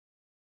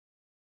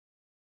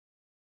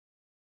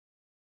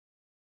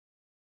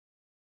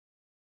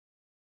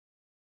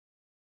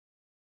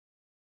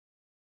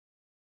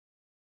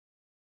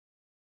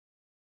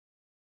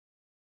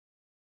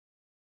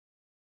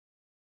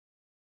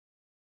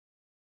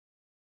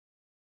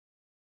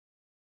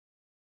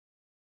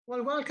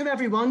Well, welcome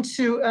everyone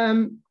to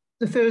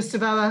the first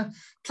of our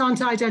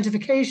plant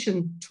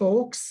identification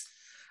talks.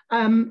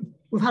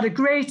 We've had a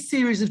great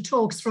series of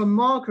talks from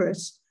Margaret,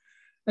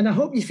 and I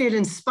hope you feel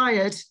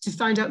inspired to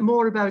find out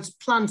more about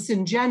plants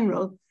in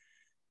general,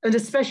 and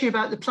especially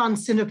about the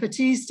plants in Upper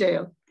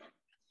Teesdale.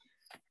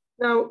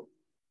 Now,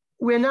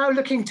 we're now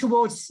looking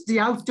towards the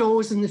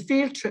outdoors and the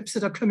field trips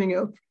that are coming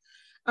up.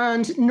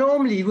 And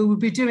normally we will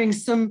be doing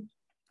some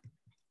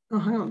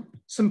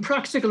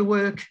practical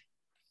work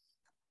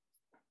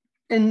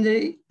in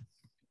the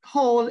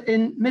hall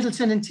in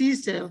Middleton and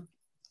Teesdale.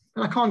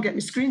 And I can't get my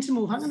screen to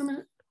move. Hang on a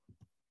minute.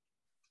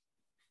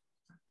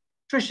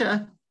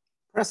 Tricia.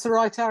 Press the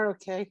right arrow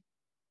key.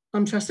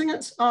 I'm pressing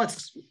it. Oh, it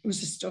was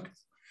just stuck.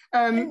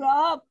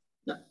 Well,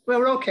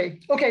 we're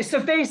okay. Okay,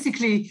 so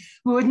basically,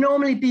 we would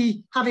normally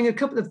be having a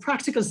couple of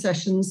practical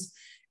sessions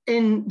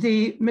in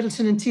the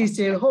Middleton and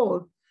Teesdale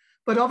hall.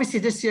 But obviously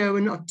this year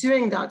we're not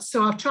doing that.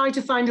 So I've tried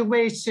to find a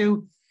way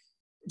to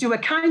do a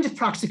kind of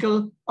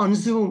practical on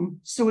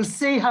Zoom. So we'll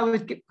see how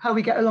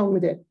we get along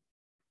with it.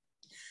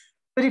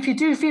 But if you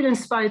do feel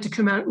inspired to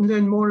come out and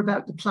learn more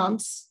about the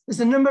plants, there's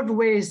a number of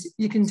ways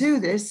you can do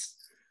this.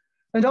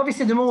 And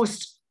obviously the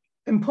most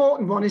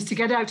important one is to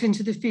get out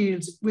into the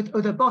fields with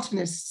other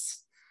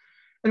botanists.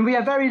 And we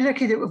are very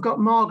lucky that we've got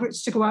Margaret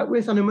to go out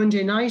with on a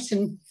Monday night,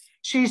 and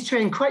she's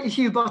trained quite a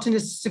few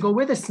botanists to go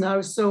with us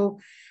now.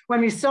 So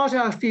when we start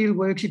our field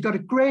work, you've got a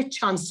great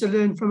chance to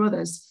learn from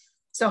others.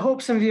 So I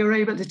hope some of you are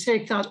able to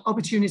take that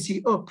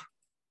opportunity up.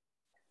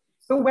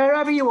 But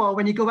wherever you are,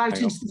 when you go out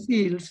into the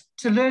field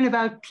to learn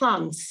about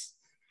plants,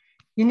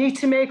 you need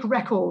to make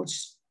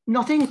records,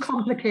 nothing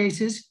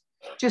complicated,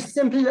 just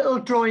simple little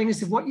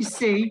drawings of what you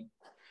see,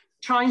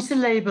 trying to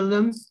label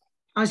them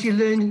as you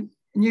learn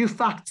new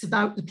facts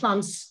about the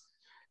plants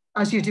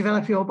as you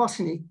develop your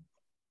botany.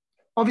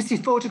 Obviously,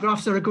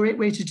 photographs are a great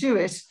way to do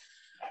it.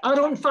 I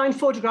don't find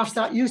photographs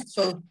that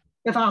useful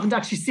if I haven't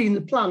actually seen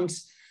the plant,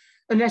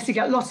 unless you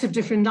get lots of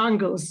different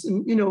angles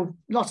and, you know,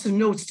 lots of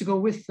notes to go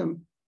with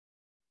them.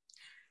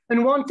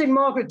 And one thing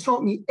Margaret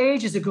taught me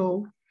ages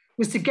ago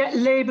was to get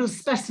labeled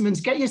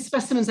specimens, get your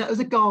specimens out of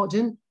the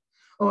garden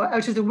or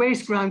out of the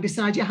waste ground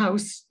beside your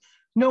house,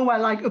 nowhere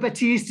like Upper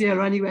Teesdale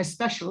or anywhere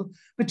special,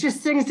 but just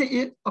things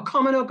that are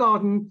common or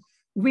garden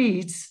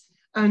weeds,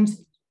 and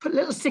put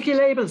little sticky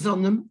labels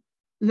on them,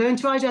 learn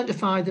to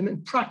identify them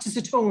and practice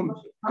at home.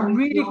 A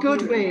really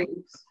good way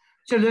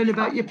to learn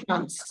about your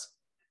plants.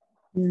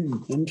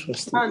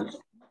 Interesting. And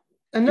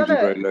another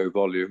very low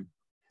volume.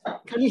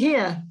 Can you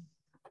hear?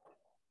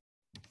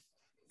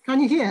 Can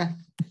you hear?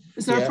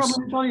 Is there a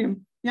problem with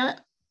volume? Yeah.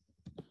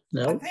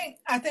 No.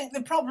 I think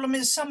the problem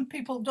is some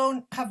people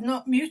have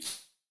not muted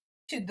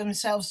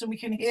themselves, so we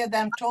can hear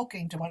them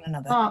talking to one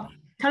another.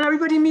 Can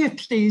everybody mute,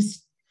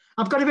 please?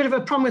 I've got a bit of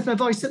a problem with my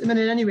voice at the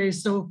minute anyway,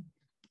 so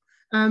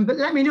but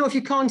let me know if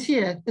you can't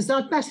hear. Is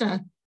that better?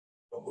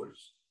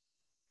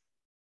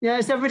 Yeah,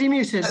 is everybody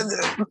muted?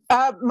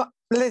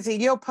 Lizzie,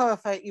 you're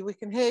perfect. We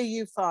can hear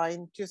you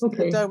fine. Just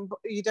okay.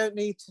 You don't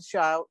need to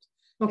shout.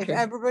 Okay. If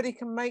everybody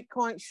can make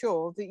quite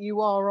sure that you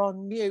are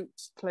on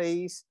mute,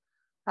 please.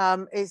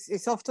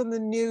 It's often the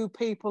new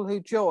people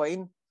who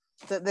join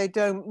that they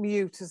don't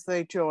mute as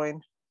they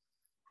join.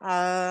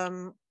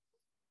 That's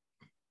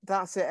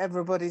it.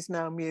 Everybody's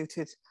now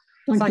muted.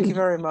 Thank you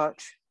very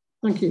much.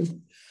 Thank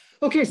you.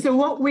 Okay, so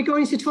what we're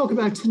going to talk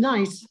about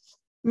tonight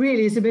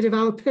really is a bit of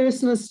our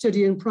personal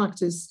study and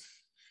practice,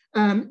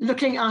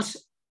 looking at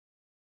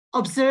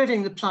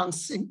observing the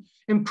plants,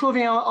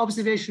 improving our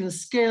observational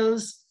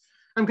skills.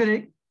 I'm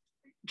going to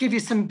give you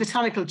some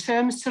botanical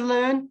terms to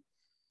learn.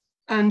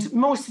 And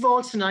most of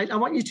all tonight, I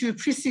want you to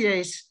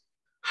appreciate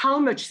how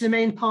much the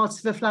main parts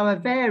of a flower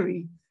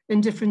vary in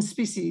different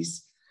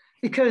species,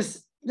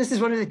 because this is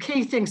one of the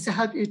key things to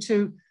help you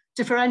to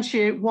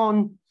differentiate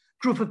one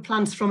group of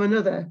plants from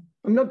another.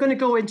 I'm not going to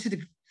go into the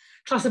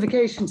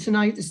classification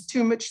tonight. There's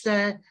too much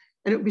there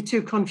and it would be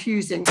too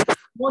confusing. I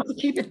want to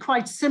keep it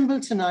quite simple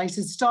tonight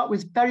and start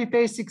with very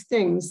basic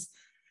things,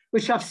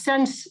 which I've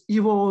sent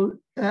you all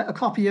a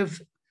copy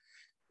of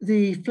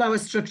the flower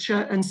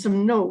structure and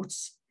some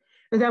notes.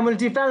 And then we'll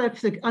develop,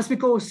 as we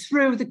go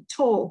through the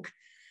talk,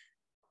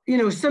 you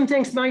know, some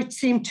things might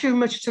seem too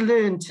much to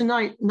learn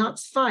tonight, and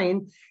that's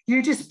fine.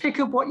 You just pick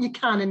up what you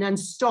can and then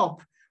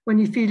stop when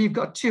you feel you've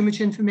got too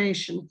much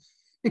information,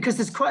 because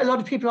there's quite a lot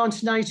of people on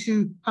tonight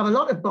who have a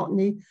lot of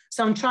botany.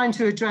 So I'm trying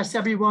to address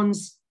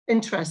everyone's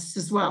interests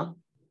as well.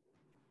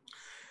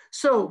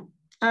 So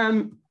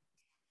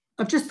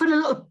I've just put a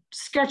little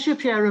sketch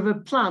up here of a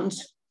plant,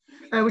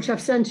 which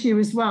I've sent to you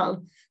as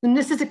well. And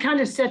this is the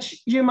kind of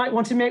sketch you might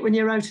want to make when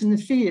you're out in the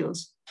field.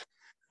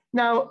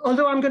 Now,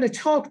 although I'm going to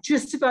talk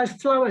just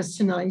about flowers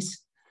tonight,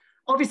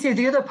 obviously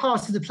the other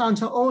parts of the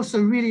plant are also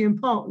really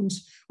important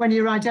when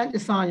you're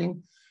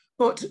identifying.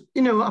 But,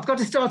 you know, I've got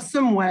to start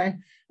somewhere,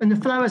 and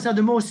the flowers are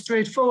the most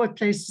straightforward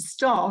place to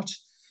start.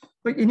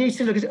 But you need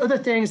to look at other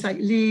things like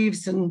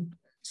leaves and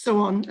so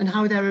on and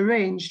how they're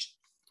arranged.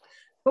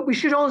 But we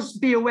should also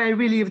be aware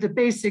really of the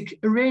basic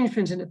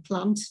arrangement in a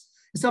plant.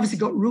 It's obviously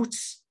got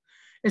roots,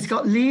 it's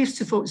got leaves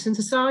to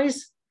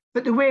photosynthesize,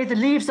 but the way the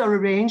leaves are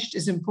arranged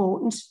is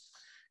important.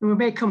 And we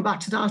may come back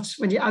to that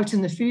when you're out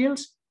in the field.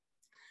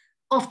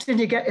 Often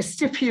you get a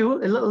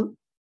stipule, a little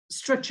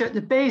structure at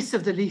the base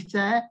of the leaf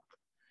there,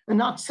 and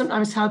that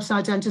sometimes helps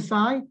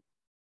identify.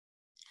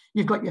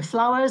 You've got your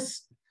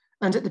flowers,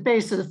 and at the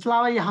base of the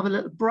flower, you have a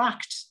little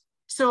bract.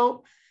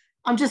 So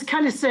I'm just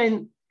kind of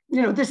saying,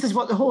 you know, this is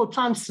what the whole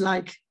plant's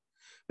like.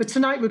 But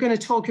tonight we're going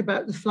to talk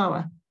about the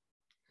flower.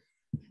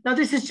 Now,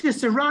 this is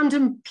just a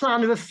random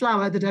plan of a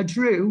flower that I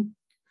drew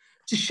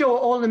to show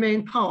all the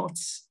main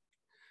parts.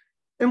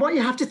 And what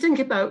you have to think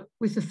about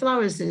with the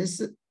flowers is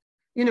that,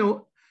 you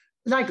know,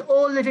 like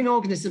all living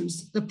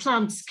organisms, the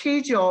plant's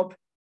key job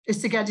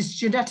is to get its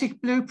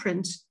genetic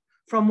blueprint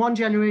from one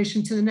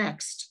generation to the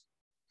next.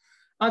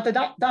 Either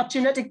that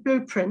genetic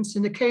blueprint,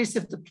 in the case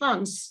of the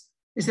plants,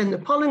 is in the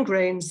pollen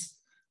grains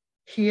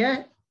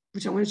here,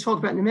 which I'm going to talk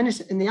about in a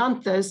minute, in the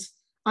anthers,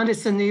 and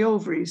it's in the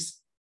ovaries.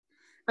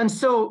 And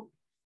so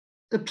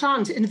the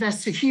plant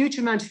invests a huge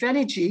amount of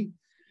energy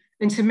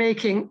into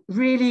making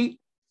really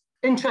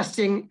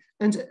interesting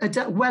and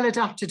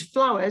well-adapted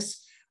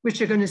flowers,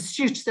 which are going to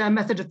suit their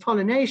method of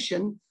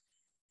pollination.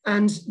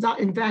 And that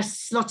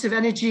invests lots of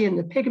energy in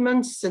the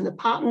pigments, in the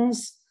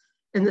patterns,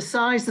 in the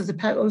size of the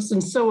petals,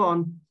 and so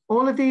on.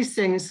 All of these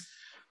things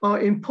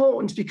are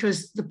important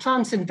because the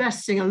plant's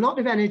investing a lot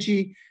of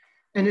energy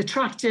in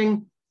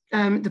attracting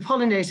the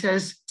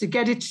pollinators to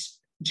get its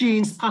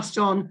genes passed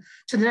on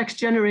to the next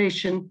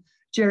generation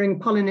during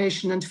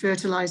pollination and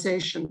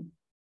fertilization.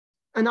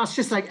 And that's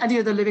just like any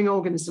other living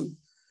organism.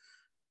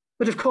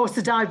 But of course,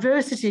 the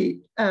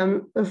diversity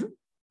of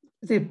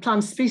the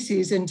plant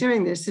species in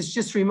doing this is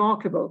just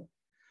remarkable.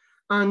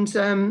 And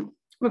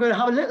we're going to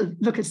have a little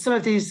look at some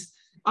of these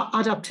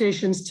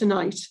adaptations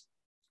tonight.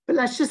 But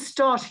let's just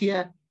start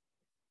here,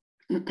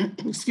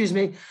 excuse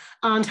me,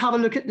 and have a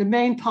look at the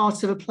main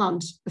parts of a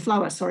plant, the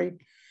flower, sorry.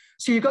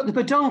 So you've got the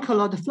peduncle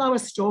or the flower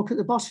stalk at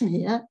the bottom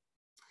here,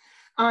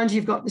 and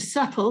you've got the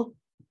sepal,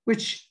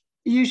 which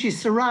usually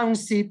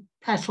surrounds the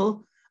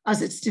petal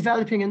as it's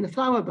developing in the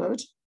flower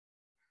bud.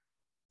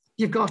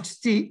 You've got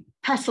the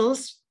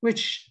petals,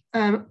 which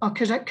are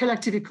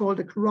collectively called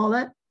a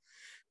corolla.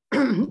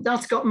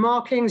 That's got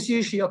markings,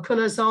 usually, or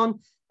colours on,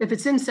 if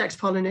it's insect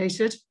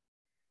pollinated.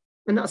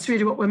 And that's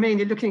really what we're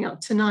mainly looking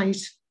at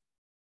tonight.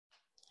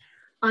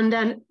 And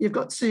then you've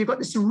got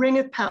this ring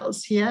of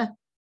petals here.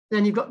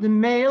 Then you've got the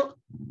male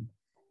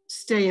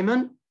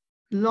stamen,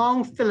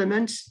 long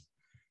filament,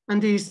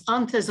 and these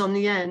anthers on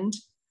the end,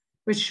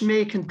 which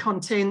make and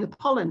contain the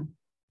pollen.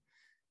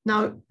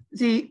 Now,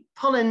 the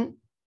pollen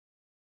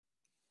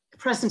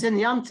present in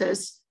the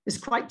anthers is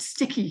quite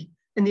sticky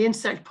in the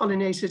insect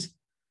pollinated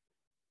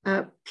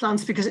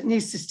plants because it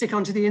needs to stick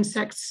onto the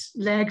insect's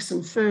legs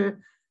and fur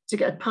to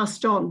get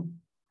passed on.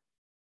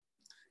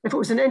 If it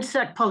was an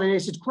insect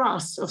pollinated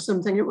grass or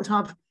something, it would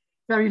have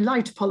very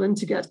light pollen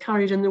to get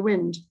carried in the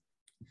wind.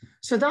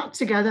 So that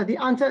together, the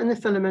anther and the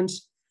filament,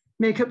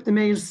 make up the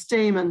male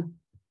stamen.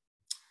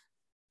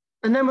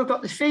 And then we've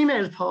got the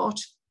female part,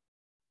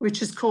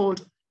 which is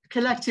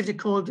collectively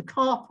called the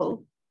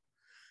carpel.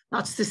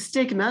 That's the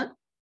stigma,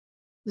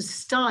 the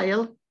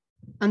style,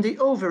 and the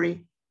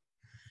ovary.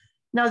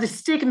 Now, the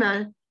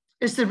stigma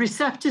is the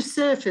receptive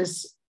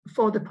surface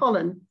for the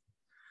pollen,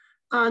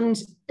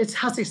 and it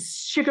has a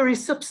sugary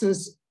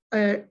substance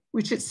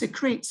which it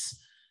secretes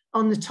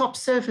on the top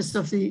surface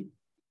of the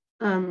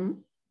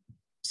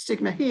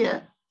stigma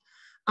here.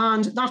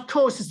 And that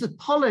causes the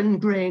pollen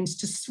grains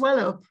to swell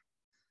up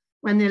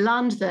when they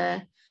land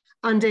there,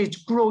 and they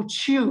grow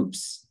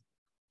tubes,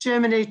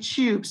 germinate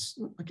tubes.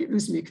 I keep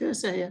losing my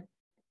cursor here.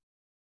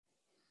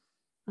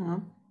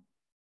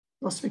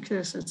 Lost my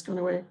cursor, it's gone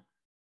away.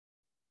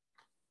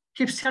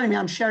 Keeps telling me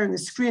I'm sharing the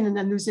screen and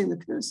then losing the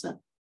cursor.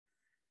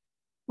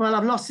 Well,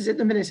 I've lost it at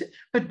the minute.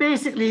 But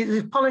basically,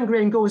 the pollen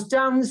grain goes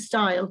down the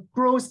style,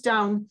 grows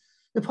down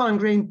the pollen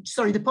grain,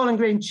 sorry, the pollen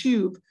grain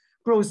tube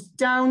grows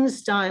down the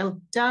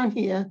style, down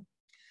here,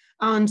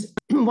 and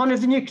one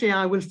of the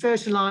nuclei will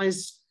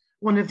fertilize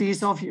one of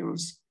these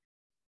ovules.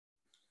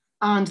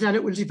 And then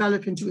it will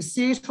develop into a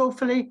seed,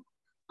 hopefully,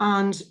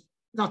 and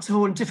that's a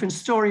whole different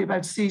story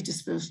about seed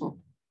dispersal.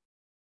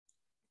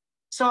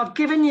 So I've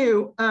given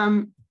you,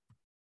 for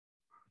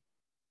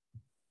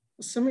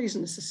some reason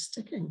this is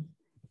sticking.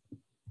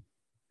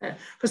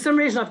 For some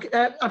reason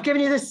I've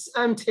given you this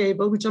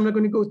table, which I'm not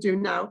going to go through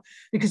now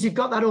because you've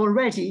got that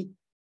already,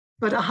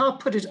 but I have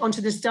put it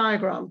onto this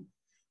diagram.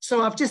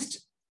 So I've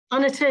just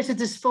annotated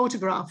this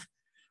photograph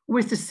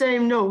with the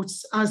same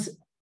notes as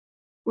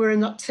were in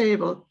that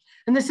table.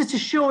 And this is to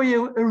show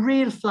you a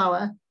real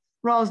flower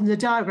rather than the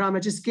diagram I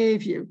just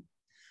gave you.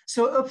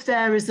 So up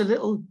there is a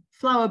little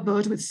flower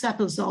bud with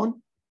sepals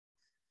on.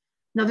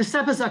 Now the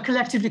sepals are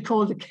collectively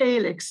called the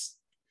calyx.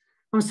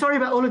 I'm sorry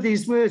about all of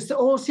these words. They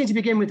all seem to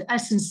begin with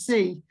S and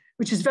C,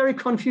 which is very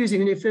confusing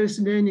when you're first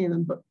learning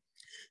them. But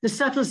the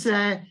sepals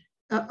there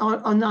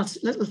are on that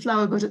little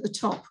flower bud at the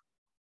top.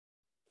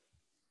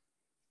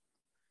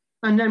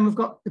 And then we've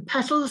got the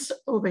petals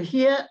over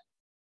here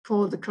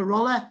called the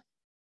corolla.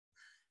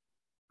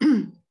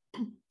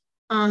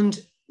 And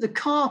the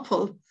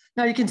carpel,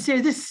 Now you can see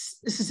this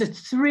is a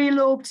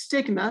 3-lobed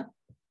stigma.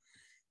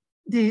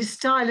 The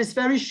style is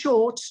very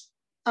short,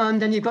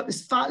 and then you've got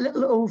this fat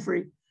little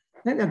ovary.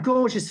 I think they're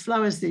gorgeous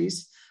flowers,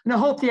 these. And I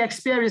hope the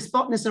experienced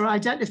botanists are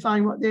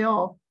identifying what they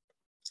are.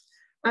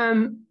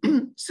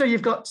 So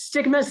you've got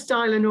stigma,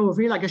 style, and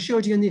ovary, like I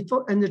showed you in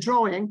the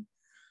drawing.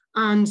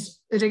 And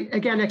it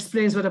again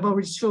explains what I've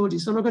already showed you.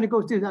 So I'm not going to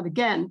go through that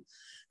again.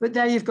 But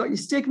there you've got your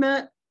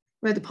stigma,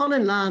 where the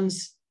pollen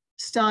lands,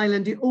 style,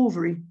 and the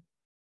ovary.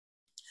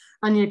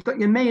 And you've got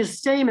your male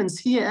stamens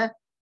here,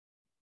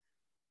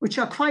 which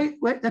are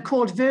they're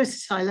called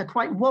versatile. They're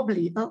quite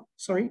wobbly. Oh,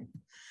 sorry.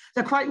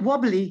 They're quite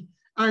wobbly,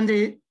 and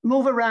they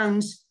move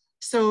around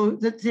so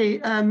that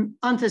the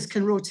anthers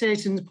can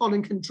rotate and the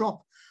pollen can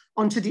drop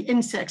onto the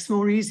insects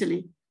more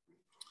easily.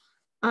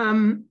 I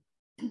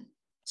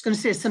was going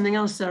to say something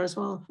else there as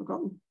well, I've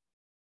forgotten.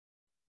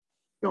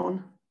 Go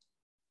on.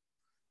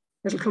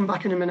 It'll come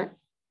back in a minute.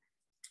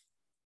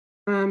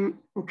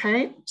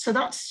 Okay, so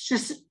that's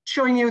just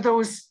showing you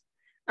those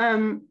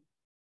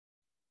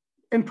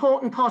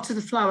important parts of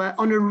the flower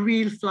on a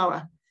real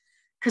flower,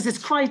 because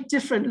it's quite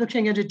different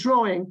looking at a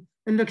drawing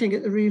and looking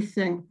at the real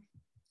thing.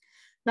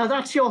 Now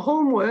that's your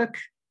homework.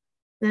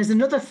 There's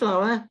another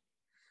flower.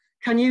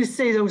 Can you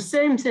see those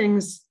same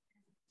things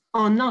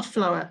on that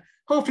flower?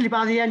 Hopefully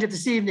by the end of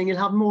this evening, you'll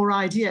have more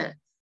idea,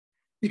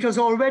 because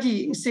already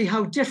you can see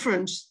how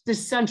different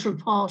this central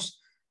part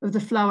of the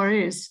flower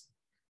is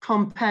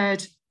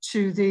compared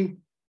to the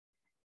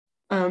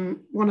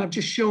one I've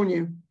just shown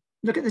you.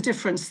 Look at the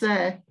difference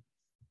there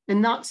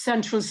in that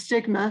central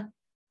stigma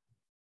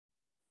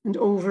and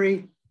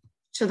ovary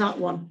to that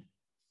one.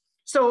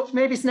 So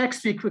maybe it's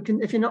next week, we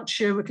can, if you're not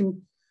sure, we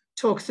can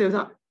talk through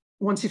that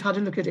once you've had a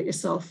look at it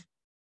yourself.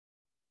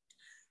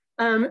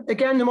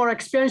 Again, the more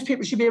experienced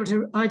people should be able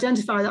to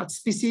identify that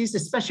species,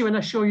 especially when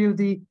I show you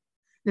the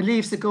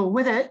leaves that go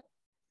with it.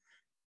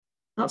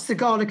 That's the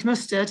garlic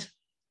mustard,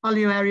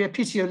 Alioaria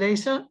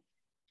petiolata.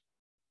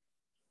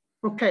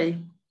 Okay,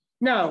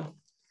 now,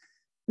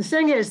 the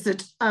thing is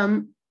that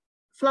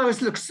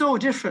flowers look so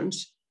different,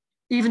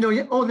 even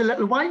though all the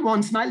little white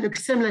ones might look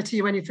similar to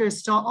you when you first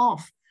start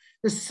off.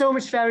 There's so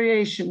much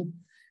variation,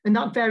 and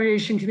that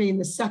variation can be in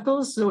the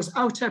sepals, those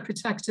outer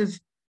protective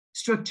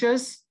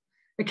structures.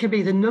 It can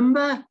be the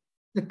number,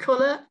 the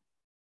color,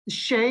 the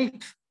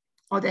shape,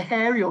 or the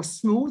hairy or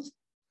smooth,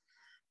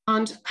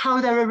 and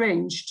how they're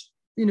arranged.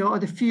 You know, are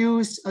they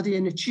fused, are they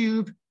in a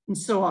tube, and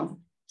so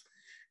on.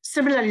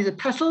 Similarly, the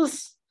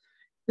petals,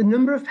 the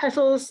number of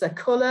petals, their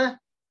color,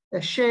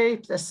 their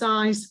shape, their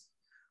size,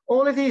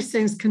 all of these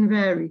things can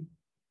vary.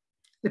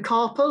 The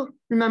carpel,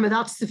 remember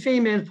that's the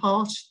female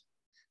part,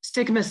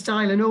 stigma,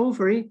 style, and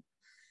ovary,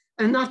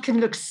 and that can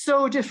look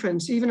so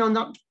different, even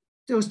on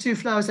those two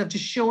flowers I've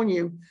just shown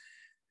you.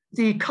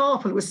 The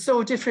carpel was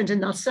so different in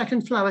that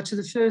second flower to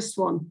the first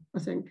one, I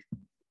think.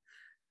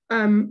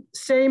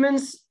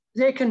 Stamens,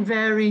 they can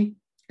vary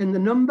in the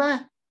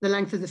number, the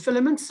length of the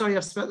filament, sorry,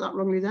 I've spelled that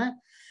wrongly there,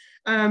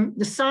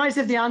 the size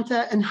of the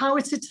anther and how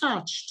it's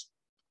attached.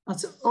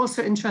 That's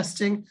also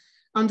interesting,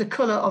 and the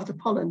color of the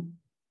pollen.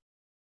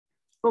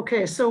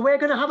 Okay, so we're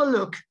going to have a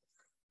look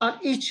at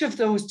each of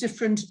those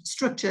different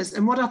structures.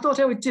 And what I thought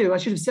I would do, I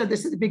should have said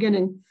this at the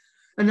beginning,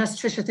 unless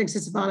Tricia thinks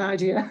it's a bad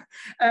idea.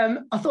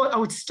 I thought I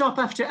would stop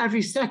after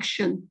every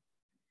section,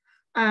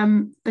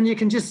 and you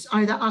can just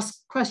either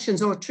ask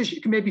questions or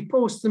Tricia can maybe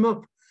post them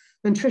up,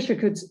 and Tricia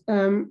could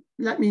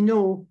let me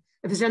know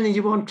if there's anything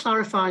you want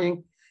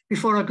clarifying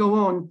before I go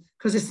on,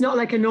 because it's not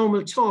like a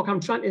normal talk. I'm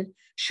trying to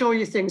show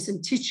you things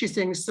and teach you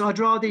things. So I'd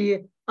rather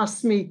you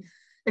ask me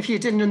if you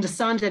didn't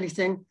understand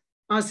anything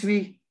as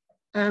we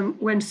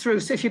went through.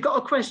 So if you've got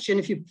a question,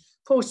 if you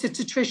post it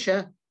to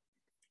Tricia,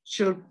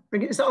 she'll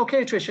bring it. Is that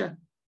okay, Tricia?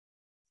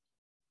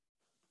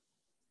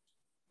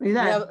 Are you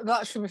there? Yeah,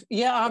 that should be,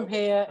 yeah, I'm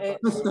here.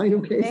 It's, fine,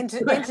 okay.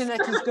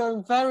 Internet is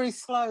going very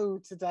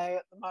slow today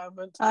at the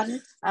moment.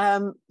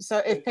 So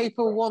if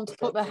people want to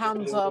put their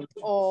hands up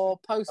or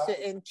post it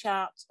in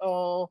chat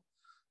or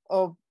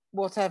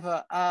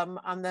whatever,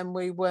 and then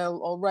we will,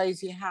 or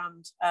raise your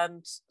hand.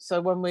 And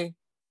so when we,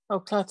 oh,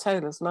 Claire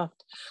Taylor's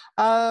left.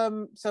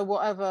 So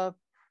whatever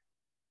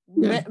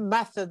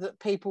method that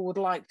people would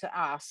like to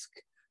ask,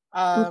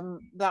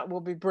 that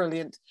will be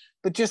brilliant.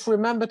 But just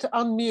remember to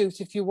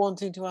unmute if you're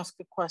wanting to ask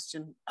a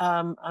question.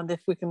 And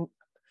if we can,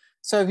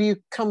 so have you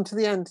come to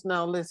the end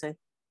now, Lizzie?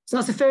 So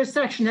that's the first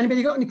section.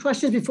 Anybody got any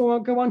questions before I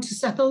go on to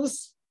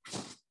sepals?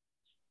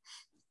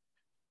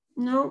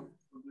 No?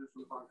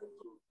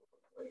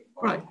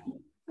 Right.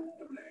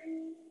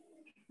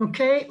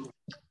 Okay.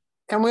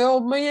 Can we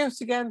all mute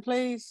again,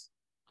 please?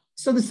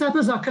 So the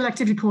sepals are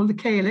collectively called the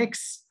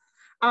calyx,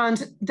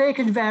 and they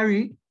can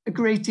vary a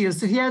great deal.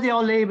 So here they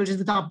are labeled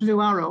with that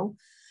blue arrow.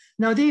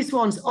 Now these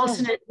ones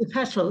alternate the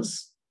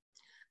petals,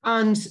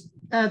 and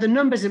the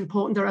number is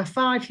important. There are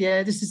 5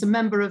 here. This is a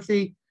member of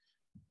the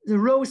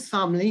rose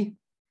family.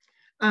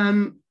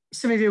 Some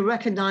of you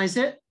recognize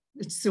it.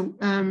 It's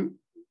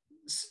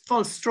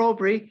false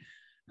strawberry.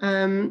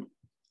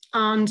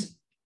 And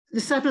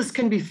the sepals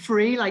can be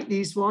free, like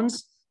these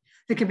ones.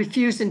 They can be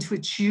fused into a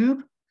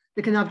tube.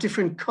 They can have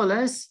different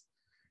colours.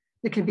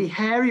 They can be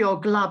hairy or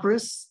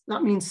glabrous.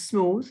 That means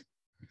smooth.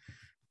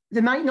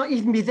 They might not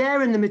even be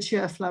there in the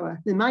mature flower.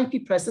 They might be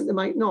present, they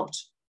might not.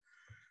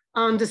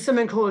 And there's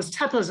something called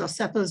tepals or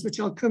sepals, which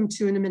I'll come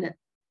to in a minute.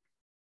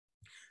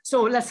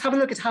 So let's have a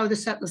look at how the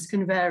sepals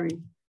can vary.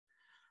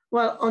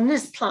 Well, on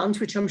this plant,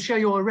 which I'm sure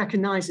you all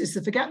recognize is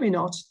the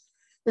forget-me-not,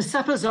 the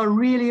sepals are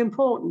really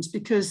important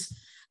because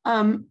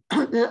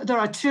there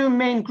are two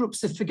main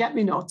groups of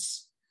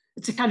forget-me-nots.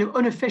 It's a kind of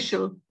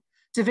unofficial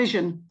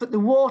division, but the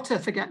water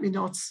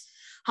forget-me-nots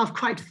have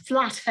quite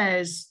flat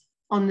hairs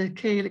on the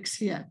calyx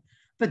here.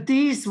 But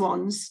these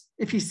ones,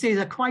 if you see,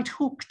 they're quite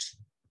hooked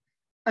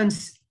and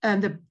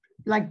they're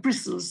like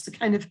bristles, the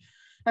kind of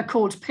are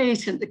called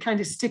patent, that kind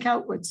of stick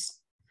outwards.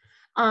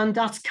 And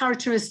that's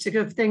characteristic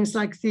of things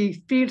like the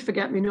field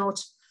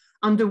forget-me-not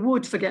and the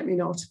wood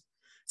forget-me-not.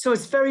 So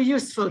it's very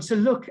useful to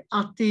look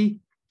at the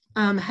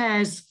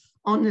hairs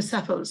on the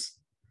sepals.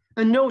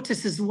 And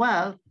notice as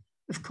well,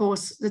 of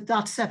course, that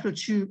that sepal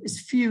tube is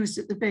fused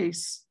at the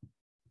base.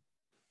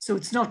 So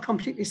it's not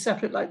completely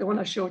separate like the one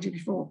I showed you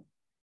before.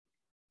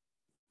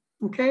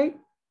 Okay,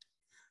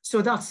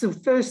 so that's the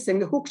first thing,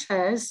 the hooked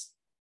hairs.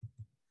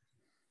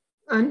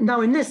 And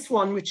now in this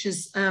one, which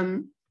is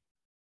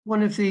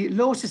one of the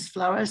lotus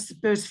flowers, the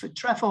bird's foot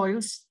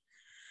trefoils,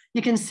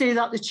 you can see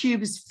that the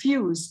tube is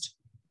fused.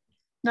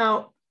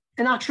 Now,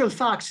 in actual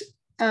fact,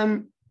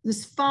 there's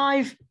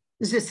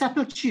a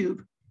sepal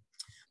tube,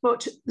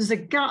 but there's a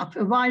gap,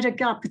 a wider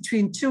gap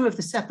between two of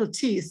the sepal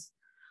teeth,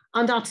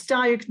 and that's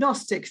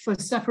diagnostic for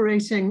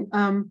separating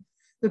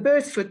the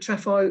bird's foot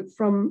trefoil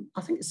from,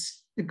 I think it's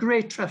the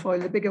great trefoil,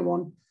 the bigger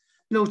one,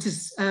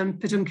 Lotus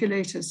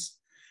pedunculatus.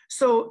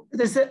 So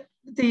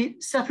the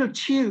sepal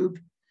tube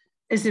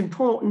is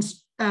important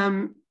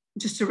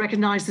just to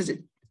recognize that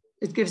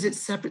it gives it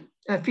separate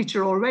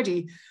feature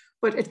already,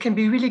 but it can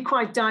be really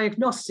quite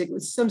diagnostic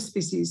with some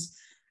species.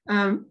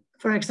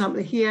 For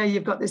example, here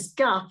you've got this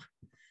gap,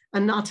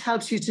 and that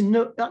helps you to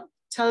know, that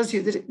tells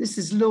you that this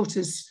is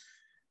Lotus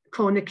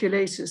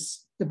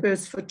corniculatus, the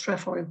bird's foot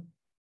trefoil,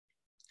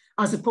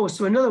 as opposed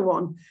to another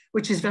one,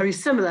 which is very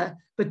similar,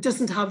 but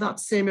doesn't have that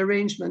same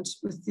arrangement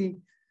with the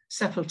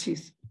sepal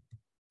teeth.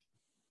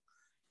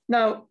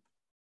 Now,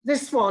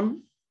 this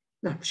one,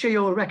 I'm sure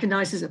you all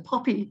recognize as a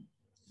poppy.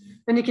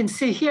 And you can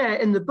see here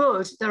in the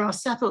bud, there are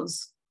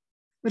sepals,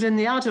 but in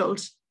the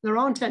adult, there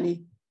aren't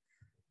any.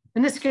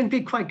 And this can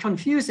be quite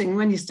confusing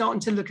when you're starting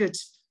to look at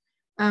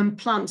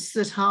plants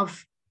that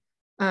have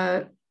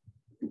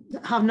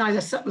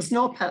neither sepals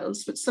nor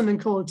petals, but something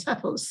called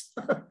tepals,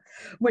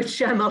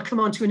 which I'll come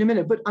on to in a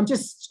minute. But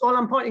all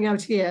I'm pointing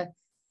out here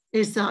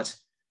is that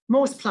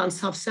most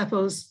plants have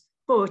sepals,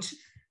 but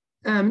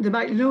they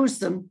might lose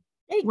them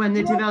when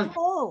they develop.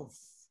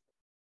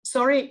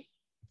 Sorry?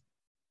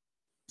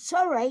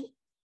 Sorry.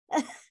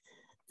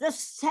 The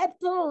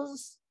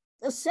sepals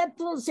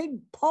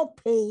in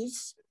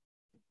poppies,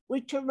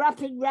 which are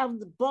wrapping around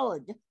the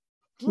bud,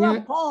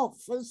 drop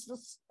off as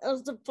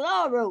the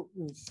flower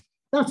opens.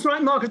 That's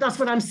right, Margaret, that's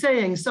what I'm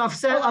saying. So I've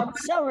said... I'm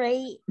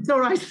sorry. It's all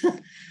right.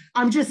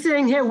 I'm just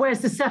saying here, where's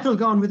the sepal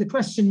gone with a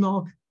question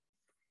mark?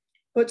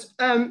 But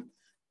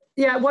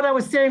yeah, what I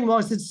was saying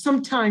was that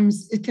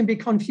sometimes it can be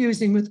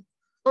confusing with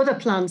other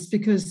plants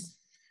because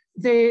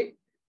they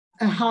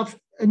have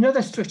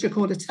another structure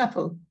called a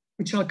tepal,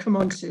 which I'll come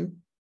on to.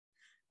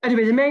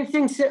 Anyway, the main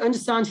thing to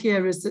understand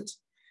here is that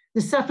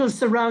the sepals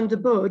surround the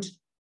bud,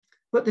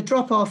 but they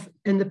drop off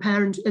in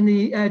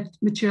the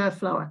mature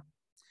flower.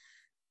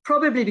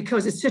 Probably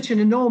because it's such an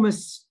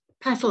enormous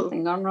petal.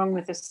 Something gone wrong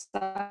with the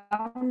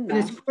sound. And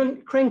it's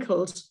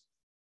crinkled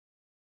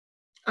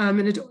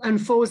and it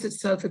unfolds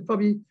itself. It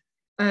probably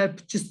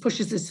just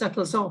pushes the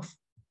sepals off.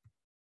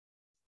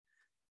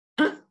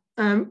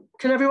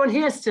 Can everyone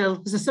hear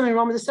still? Is there something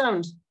wrong with the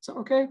sound? Is that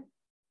okay?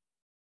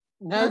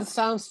 No, the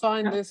sound's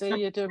fine, Lizzie.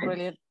 You're doing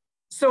brilliant.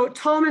 So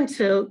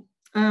tormentil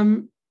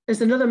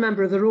is another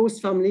member of the rose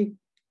family.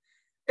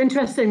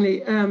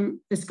 Interestingly,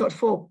 it's got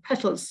 4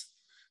 petals.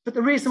 But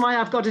the reason why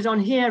I've got it on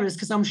here is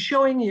because I'm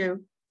showing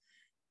you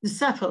the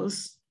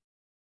sepals,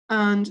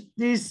 and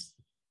these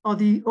are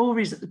the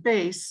ovaries at the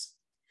base.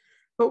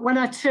 But when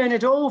I turn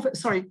it over,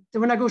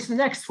 when I go to the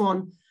next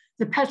one,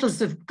 the petals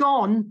have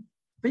gone,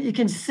 but you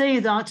can see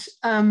that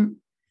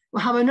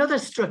we'll have another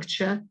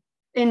structure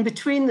in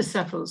between the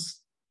sepals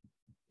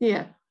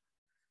here.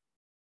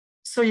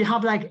 So you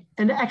have like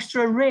an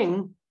extra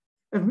ring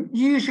of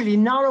usually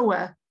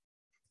narrower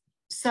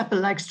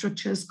sepal-like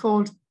structures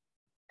called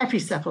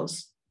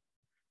episepals.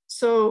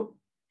 So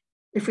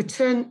if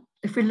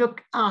we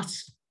look at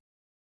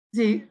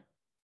the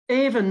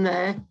avon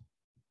there,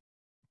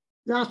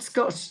 that's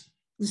got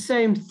the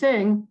same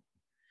thing.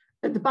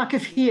 At the back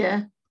of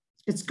here,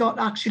 it's got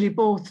actually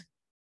both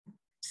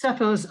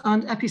sepals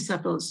and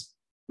episepals,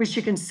 which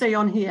you can see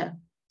on here.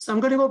 So I'm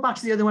going to go back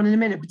to the other one in a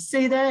minute, but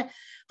see there,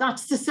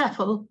 that's the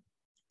sepal,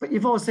 but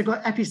you've also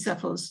got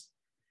episepals.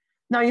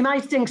 Now you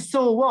might think,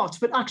 so what?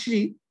 But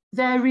actually,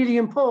 they're really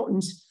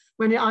important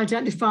when you're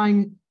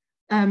identifying,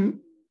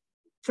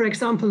 for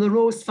example, the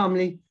rose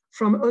family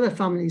from other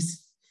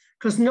families,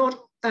 because not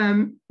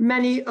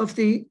many of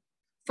the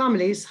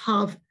families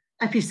have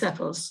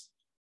episepals.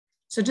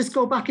 So just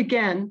go back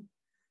again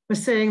by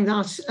saying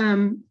that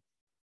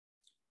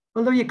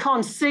although you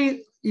can't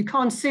see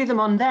them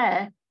on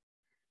there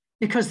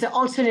because they're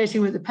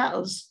alternating with the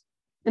petals.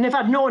 And if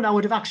I'd known, I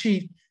would have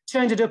actually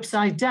turned it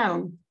upside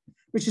down,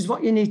 which is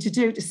what you need to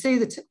do to see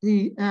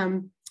the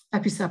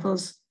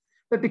episepals.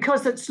 But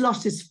because it's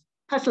lost its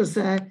petals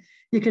there,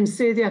 you can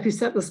see the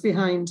episepals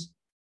behind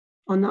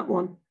on that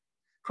one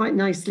quite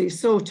nicely.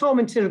 So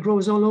tormentil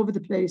grows all over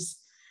the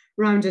place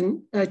around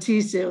in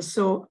Teesdale.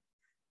 So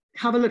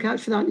have a look out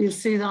for that and you'll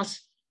see that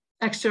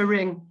extra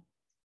ring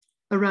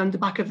around the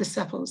back of the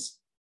sepals.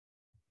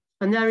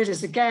 And there it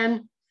is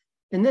again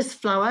in this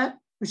flower,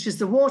 which is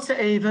the water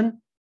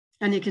avon,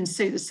 and you can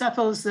see the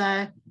sepals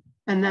there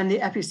and then the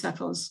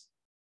episepals.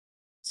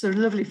 So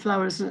lovely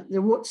flowers, isn't it?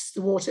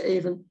 The water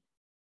avon.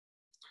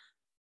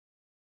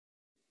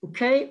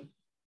 Okay.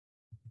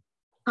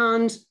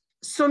 And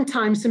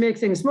sometimes to make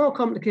things more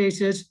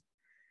complicated,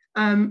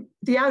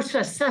 the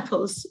outer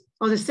sepals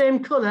are the same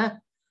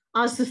colour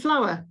as the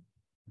flower.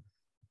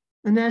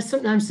 And they're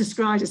sometimes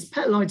described as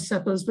petaloid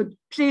sepals, but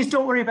please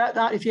don't worry about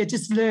that if you're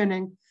just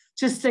learning.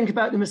 Just think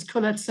about them as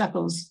coloured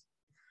sepals.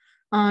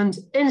 And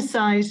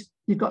inside,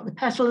 you've got the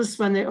petals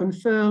when they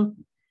unfurl,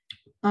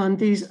 and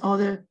these are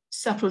the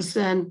sepals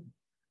then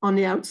on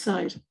the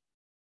outside.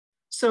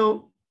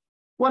 So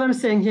what I'm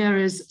saying here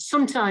is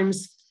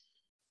sometimes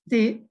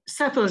the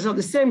sepals are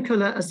the same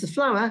colour as the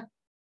flower,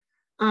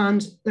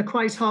 and they're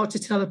quite hard to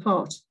tell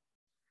apart.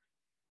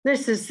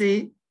 This is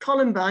the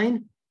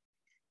columbine,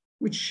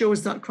 which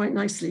shows that quite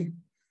nicely.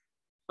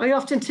 I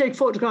often take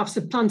photographs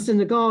of plants in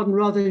the garden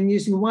rather than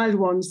using wild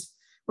ones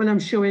when I'm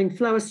showing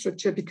flower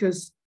structure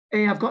because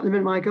A, I've got them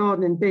in my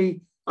garden, and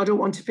B, I don't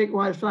want to pick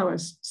wild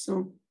flowers.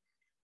 So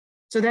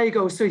there you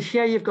go. So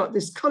here you've got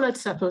this coloured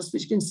sepals,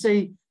 which you can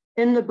see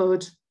in the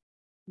bud.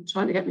 I'm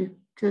trying to get my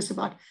cursor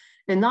back.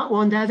 In that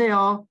one, there they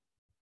are.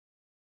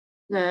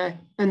 There,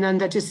 and then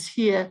they're just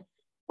here,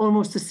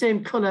 almost the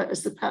same colour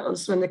as the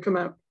petals when they come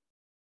out.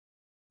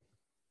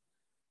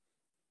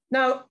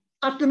 Now,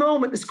 at the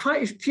moment, there's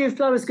quite a few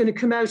flowers going to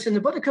come out in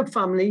the buttercup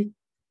family,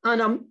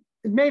 and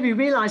it made me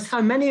realise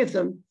how many of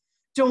them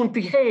don't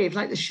behave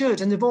like they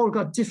should, and they've all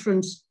got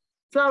different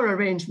flower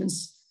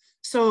arrangements.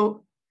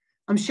 So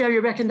I'm sure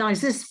you recognise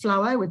this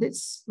flower with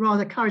its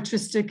rather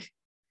characteristic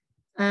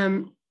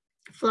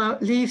flower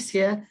leaves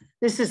here.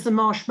 This is the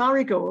marsh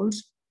marigold,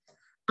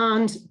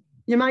 and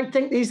you might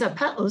think these are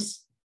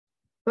petals,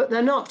 but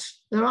they're not.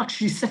 They're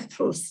actually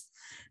sepals.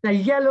 They're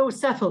yellow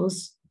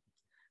sepals,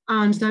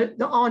 and there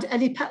aren't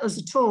any petals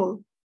at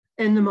all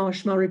in the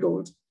marsh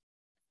marigold.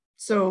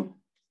 So,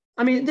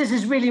 I mean, this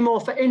is really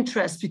more for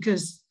interest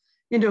because,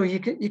 you know, you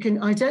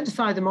can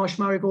identify the marsh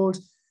marigold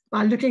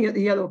by looking at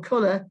the yellow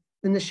colour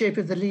and the shape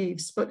of the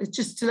leaves, but it's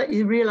just to let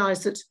you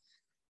realise that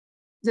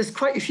there's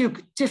quite a few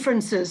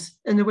differences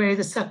in the way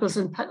the sepals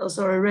and petals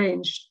are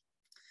arranged.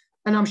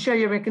 And I'm sure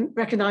you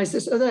recognise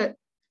this other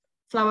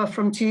flower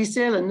from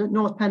Teesdale and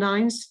North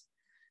Pennines.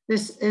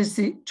 This is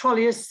the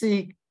Trollius,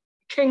 the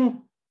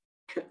king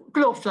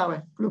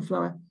glowflower.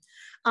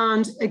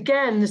 And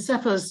again, the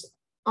sepals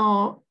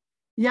are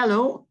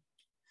yellow,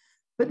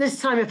 but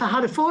this time if I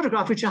had a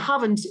photograph, which I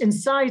haven't,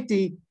 inside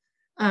the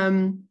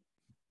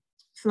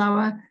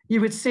flower,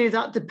 you would see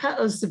that the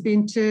petals have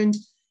been turned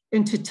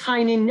into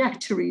tiny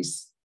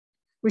nectaries,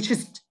 which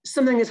is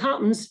something that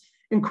happens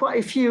in quite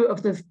a few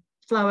of the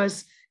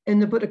flowers in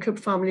the buttercup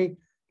family.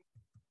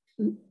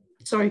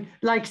 Sorry,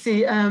 like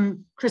the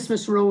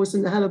Christmas rose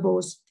and the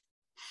hellebores.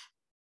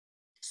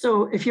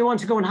 So if you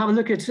want to go and have a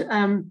look at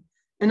a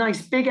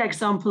nice big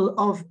example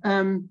of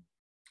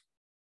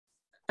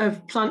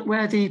plant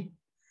where the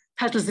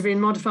petals have been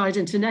modified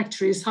into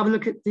nectaries, have a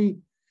look at the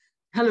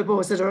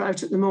hellebores that are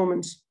out at the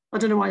moment. I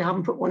don't know why I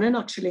haven't put one in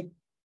actually.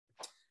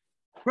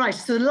 Right,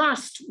 so the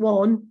last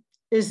one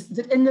is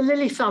that in the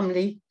lily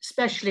family,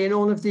 especially in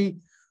all of the,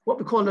 what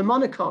we call the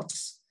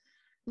monocots,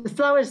 the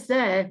flowers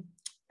there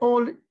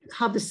all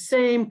have the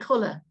same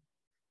colour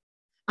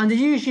and they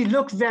usually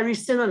look very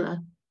similar.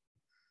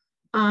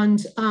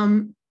 And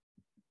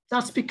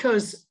that's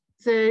because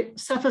the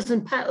sepals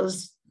and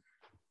petals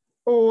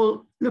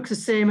all look the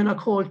same and are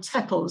called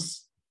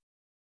tepals,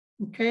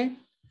 okay?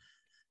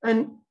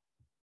 And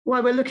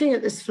while we're looking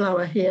at this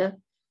flower here,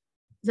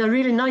 they're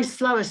really nice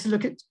flowers to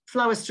look at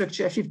flower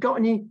structure. If you've got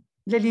any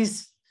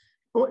lilies,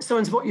 or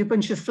someone's bought you a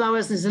bunch of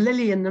flowers, there's a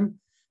lily in them,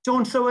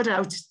 don't throw it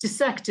out,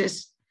 dissect it,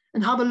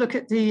 and have a look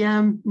at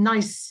the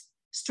nice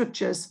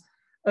structures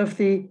of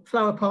the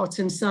flower parts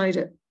inside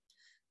it.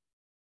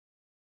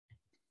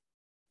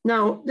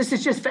 Now, this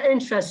is just for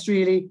interest,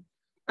 really.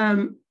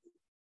 The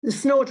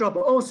snowdrop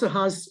also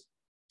has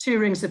 2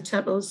 rings of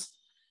tepals,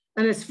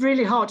 and it's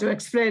really hard to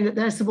explain that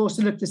they're supposed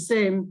to look the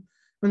same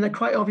when they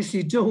quite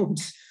obviously don't,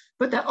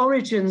 but their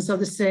origins are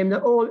the same. They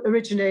all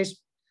originate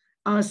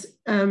as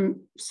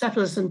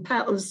sepals and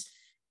petals,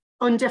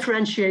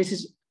 undifferentiated,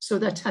 so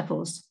they're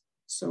tepals.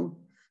 So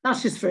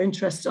that's just for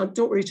interest.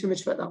 Don't worry too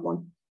much about that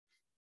one.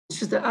 It's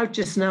just they're out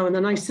just now and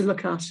they're nice to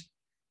look at.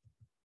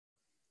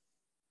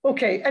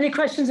 Okay, any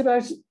questions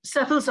about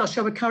sepals, or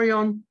shall we carry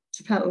on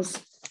to petals?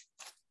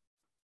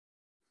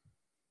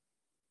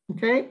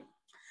 Okay,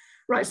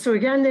 right, so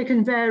again, they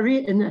can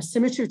vary in their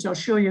symmetry, which I'll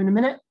show you in a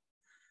minute.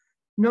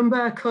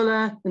 Number,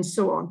 color, and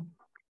so on.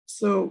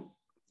 So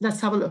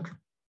let's have a look.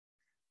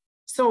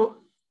 So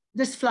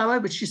this flower,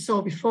 which you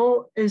saw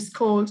before, is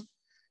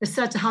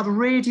said to have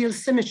radial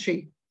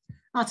symmetry.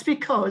 That's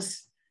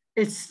because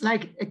it's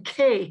like a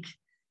cake.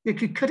 You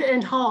could cut it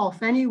in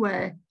half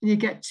anywhere and you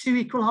get 2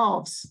 equal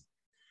halves.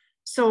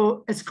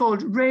 So it's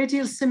called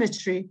radial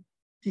symmetry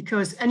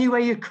because anywhere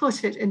you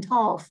cut it in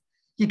half,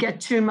 you get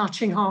 2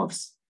 matching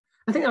halves.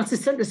 I think that's the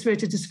simplest way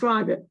to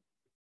describe it.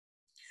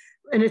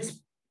 And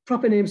its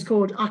proper name is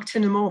called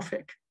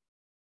actinomorphic.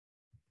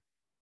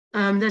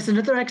 There's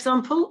another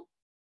example.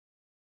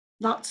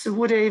 That's a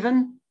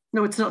woodhaven.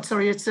 No, it's not,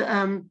 sorry. It's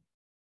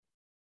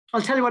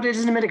I'll tell you what it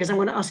is in a minute because I'm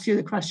going to ask you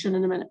the question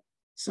in a minute.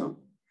 So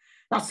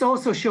that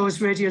also shows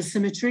radial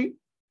symmetry.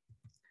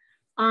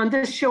 And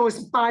this shows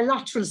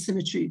bilateral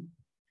symmetry.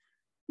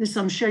 This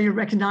I'm sure you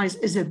recognize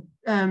is a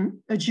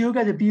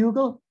juga, the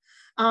bugle.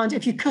 And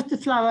if you cut the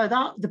flower,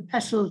 the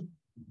petal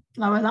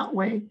flower that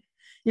way,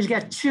 you'll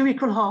get 2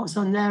 equal halves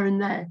on there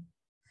and there.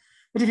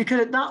 But if you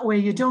cut it that way,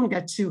 you don't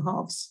get 2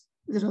 halves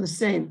that are the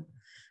same.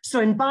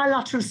 So in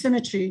bilateral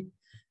symmetry,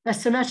 they're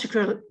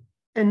symmetrical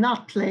in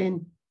that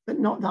plane, but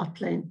not that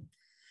plane.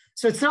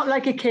 So it's not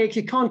like a cake.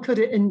 You can't cut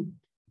it in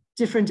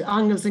different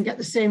angles and get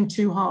the same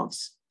 2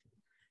 halves.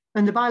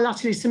 And the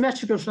bilaterally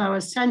symmetrical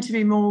flowers tend to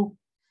be more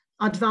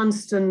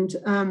advanced and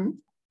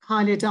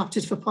highly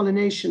adapted for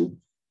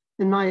pollination,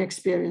 in my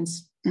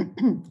experience.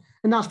 And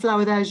that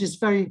flower there is just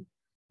very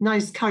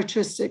nice,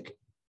 characteristic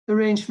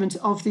arrangement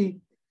of the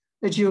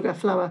juga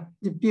flower,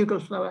 the bugle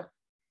flower,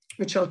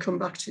 which I'll come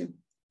back to.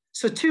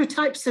 So 2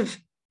 types of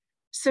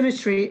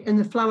symmetry in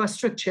the flower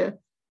structure,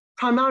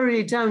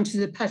 primarily down to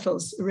the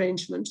petals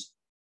arrangement.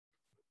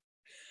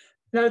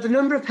 Now, the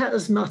number of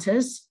petals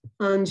matters,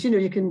 and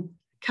you can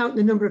count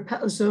the number of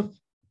petals up.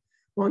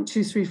 1,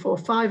 2, 3, 4,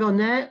 5 on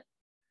there.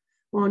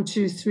 1,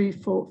 2, 3,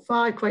 4,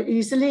 5 quite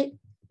easily,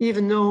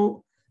 even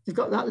though they've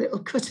got that little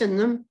cut in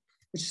them,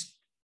 which is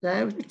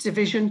there,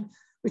 division,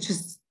 which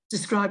is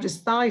described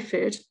as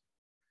bifid.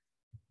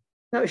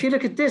 Now, if you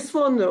look at this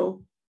one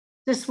though,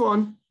 this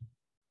one,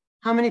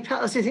 how many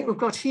petals do you think we've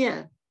got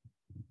here?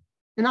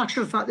 In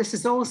actual fact, this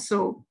is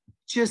also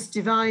just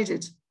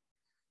divided.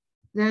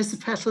 There's the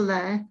petal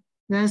there,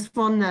 there's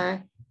one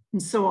there,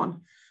 and so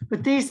on.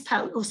 But these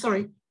petals, oh,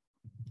 sorry,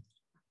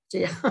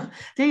 dear.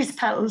 These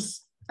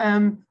petals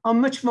are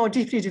much more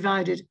deeply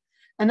divided.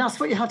 And that's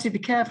what you have to be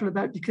careful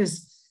about,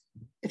 because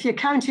if you're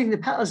counting the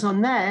petals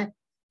on there,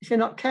 if you're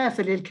not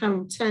careful, you'll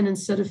count 10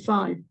 instead of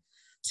 5.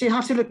 So you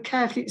have to look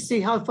carefully to see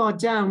how far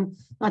down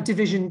that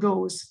division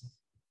goes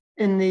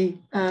in the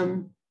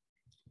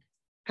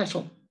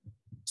petal.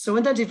 So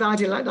when they're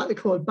divided like that, they're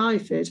called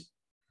bifid.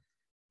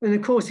 And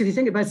of course, if you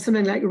think about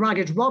something like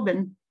ragged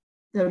robin,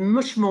 they're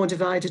much more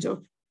divided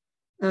up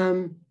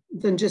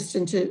than just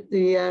into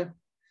the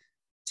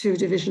 2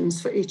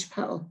 divisions for each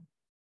petal.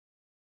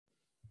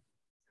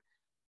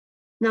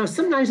 Now,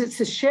 sometimes it's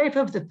the shape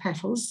of the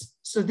petals.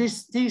 So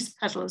these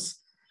petals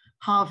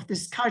have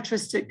this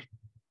characteristic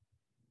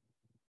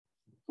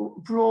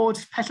broad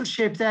petal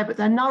shape there, but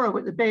they're narrow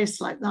at the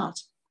base like that.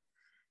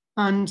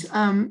 And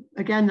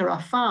again, there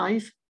are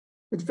 5,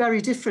 but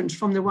very different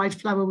from the white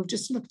flower we've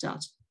just looked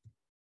at.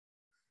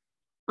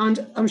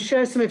 And I'm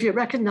sure some of you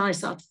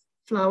recognize that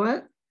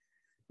flower.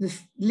 The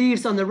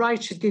leaves on the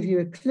right should give you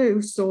a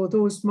clue. So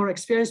those more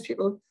experienced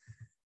people,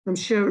 I'm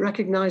sure,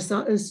 recognize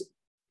that as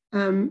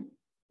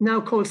now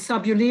called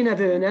Sabulina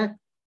verna,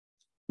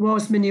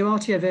 was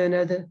Minuartia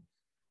verna, the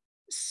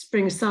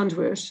spring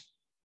sandwort.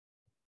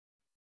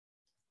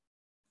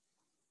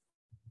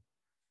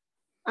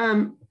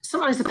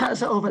 Sometimes the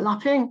petals are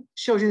overlapping.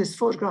 Showed you this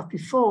photograph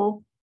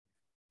before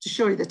to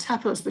show you the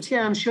tepals, but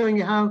here I'm showing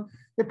you how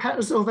the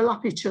petals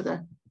overlap each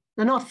other.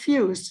 They're not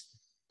fused,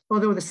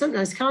 although they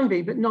sometimes can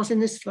be, but not in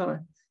this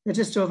flower. They're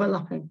just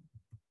overlapping.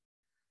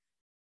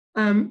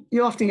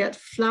 You often get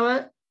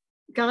flower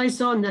guides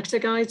on, nectar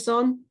guides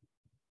on.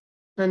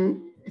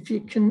 And if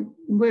you can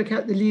work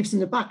out the leaves in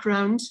the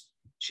background,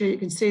 sure you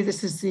can see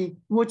this is the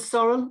wood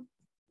sorrel,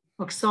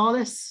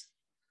 oxalis,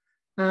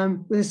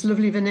 with this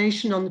lovely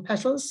venation on the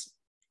petals.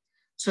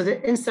 So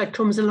the insect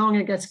comes along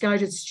and gets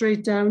guided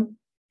straight down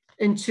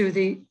into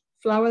the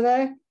flower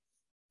there.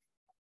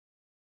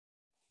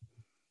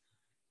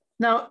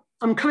 Now,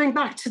 I'm coming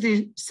back to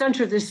the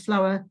center of this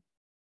flower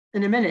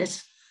in a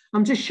minute.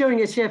 I'm just showing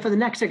it here for the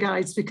nectar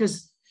guides,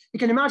 because you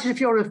can imagine if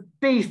you're a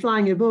bee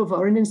flying above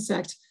or an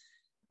insect,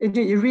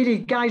 you're really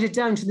guided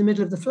down to the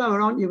middle of the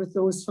flower, aren't you, with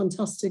those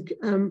fantastic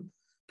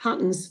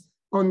patterns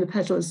on the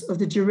petals of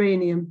the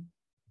geranium.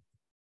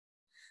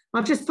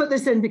 I've just put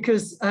this in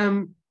because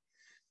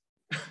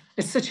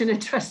it's such an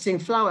interesting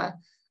flower,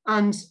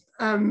 and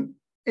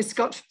it's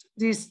got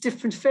these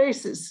different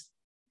faces.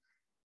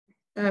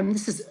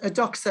 This is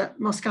Adoxa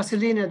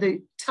moscatulina,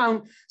 the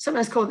town,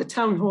 sometimes called the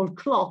town hall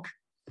clock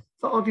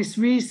for obvious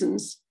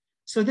reasons.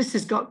 So this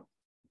has got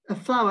a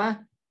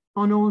flower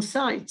on all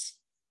sides.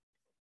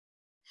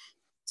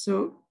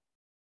 So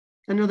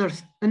another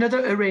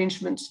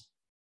arrangement.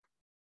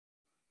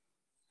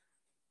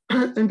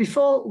 And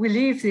before we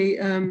leave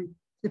the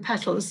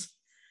petals,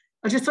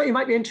 I just thought you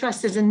might be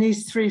interested in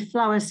these 3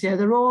 flowers here.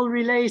 They're all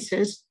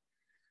related.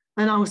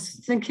 And I was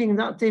thinking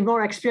that the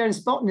more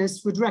experienced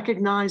botanist would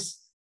recognize,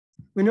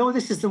 we know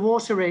this is the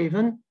water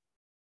raven,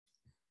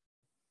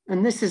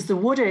 and this is the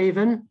wood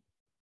raven.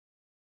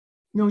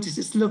 Notice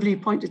its lovely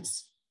pointed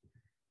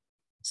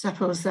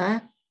sepals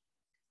there.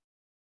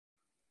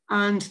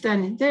 And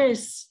then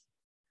this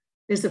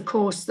is, of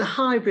course, the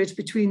hybrid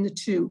between the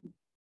 2.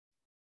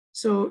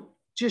 So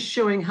just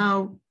showing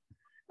how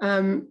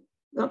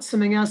that's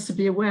something else to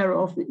be aware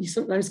of, that you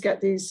sometimes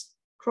get these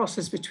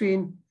crosses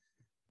between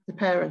the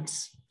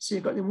parents. So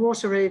you've got the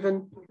water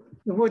raven,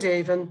 the wood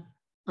raven,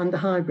 and the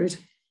hybrid,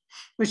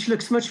 which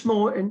looks much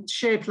more in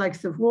shape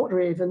like the water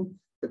raven,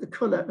 but the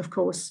colour, of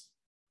course,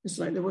 is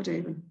like the wood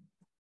raven.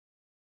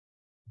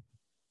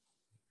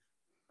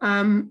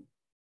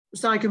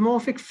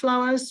 Zygomorphic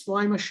flowers,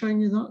 why am I showing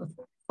you that?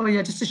 Oh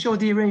yeah, just to show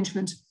the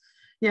arrangement.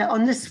 Yeah,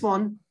 on this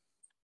one,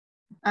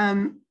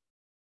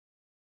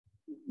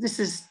 this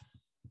is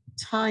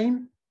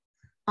thyme,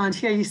 and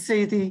here you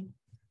see the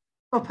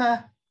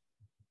upper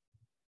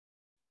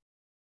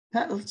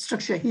petal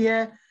structure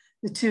here,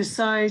 the 2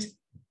 side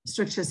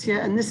structures here,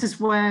 and this is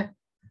where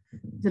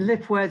the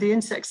lip, where the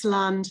insects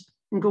land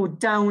and go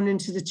down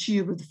into the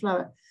tube of the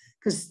flower,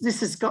 because this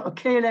has got a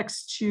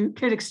calyx tube,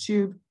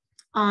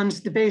 and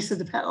the base of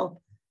the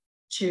petal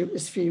tube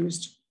is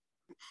fused.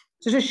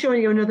 So just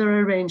showing you another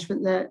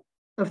arrangement there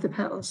of the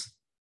petals.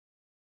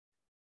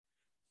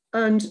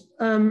 And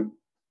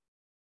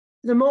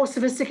the more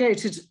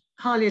sophisticated,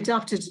 highly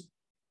adapted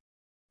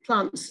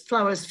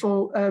flowers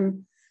for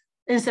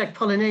insect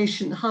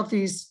pollination have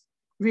these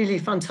really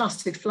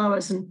fantastic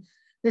flowers. And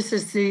this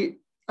is the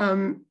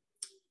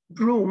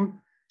broom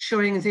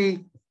showing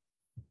the,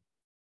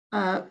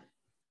 the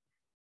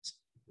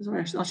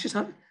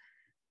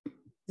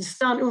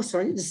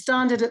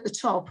standard at the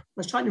top. I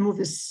was trying to move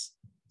this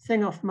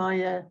thing off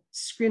my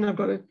screen. I've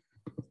got a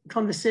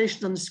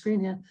conversation on the screen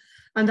here.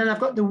 And then I've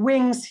got the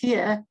wings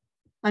here,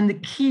 and the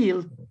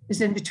keel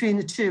is in between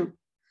the 2.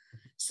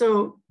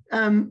 So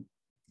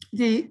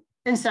the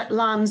insect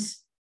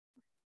lands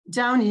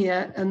down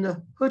here, and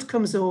the hood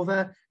comes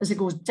over as it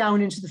goes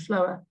down into the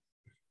flower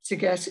to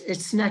get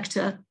its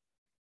nectar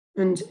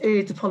and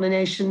aid the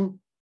pollination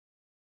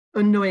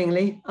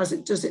unknowingly as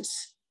it does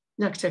its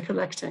nectar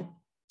collecting.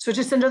 So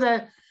just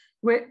another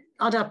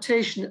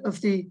adaptation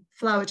of the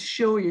flower to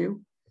show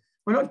you.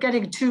 We're not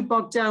getting too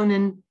bogged down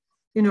in,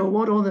 you know,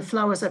 what all the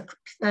flowers are,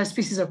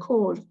 species are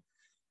called.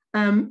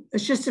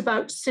 It's just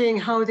about seeing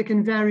how they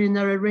can vary in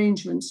their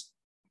arrangements.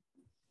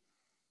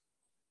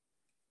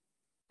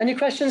 Any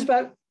questions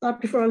about that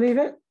before I leave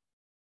it?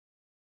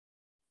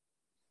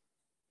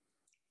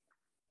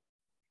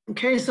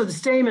 Okay, so the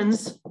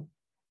stamens,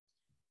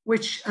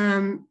 which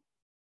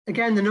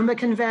again, the number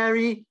can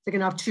vary. They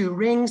can have 2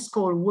 rings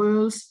called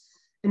whorls,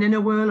 an inner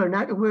whorl or an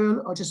outer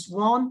whorl, or just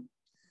 1.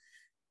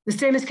 The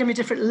stamens can be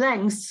different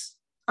lengths.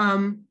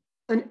 And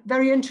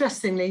very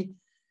interestingly,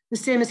 the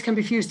stamens can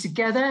be fused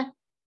together,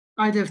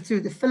 either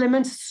through the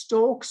filaments,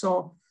 stalks,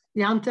 or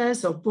the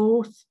anthers, or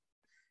both.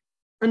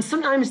 And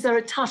sometimes they're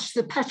attached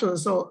to the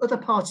petals or other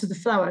parts of the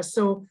flower.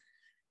 So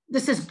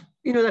this is,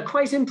 you know, they're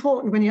quite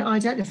important when you're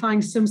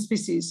identifying some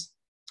species.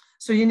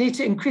 So you need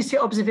to increase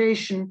your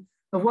observation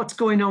of what's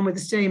going on with the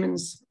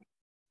stamens.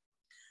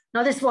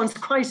 Now this one's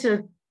quite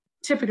a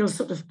typical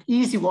sort of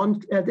easy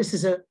one. This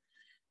is a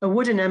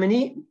wood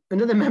anemone,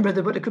 another member of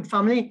the buttercup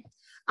family.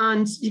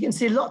 And you can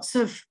see lots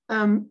of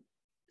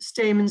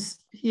stamens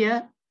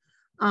here.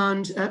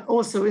 And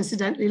also,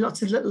 incidentally,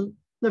 lots of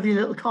lovely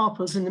little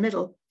carpels in the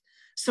middle.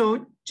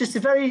 So just a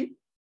very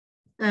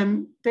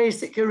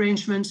basic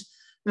arrangement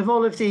of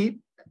all of the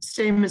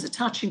stamens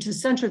attaching to the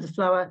center of the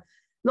flower,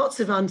 lots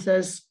of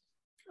anthers,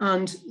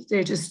 and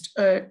they just,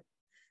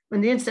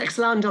 when the insects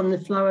land on the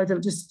flower,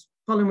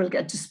 pollen will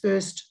get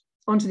dispersed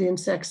onto the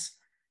insects,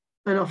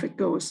 and off it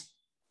goes.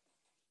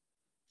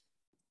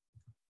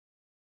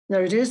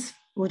 There it is,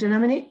 wood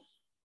anemone.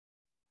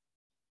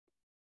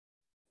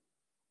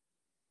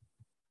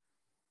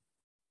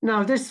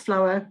 Now this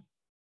flower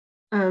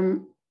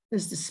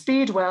is the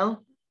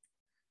speedwell,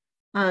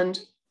 and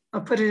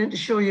I'll put it in to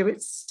show you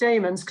its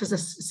stamens because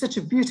it's such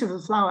a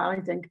beautiful flower, I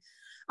think.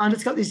 And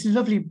it's got this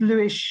lovely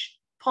bluish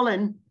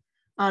pollen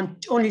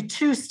and only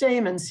 2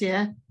 stamens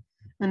here.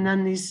 And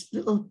then these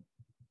little,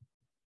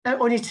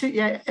 only 2,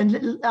 yeah, and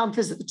little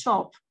anthers at the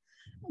top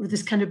with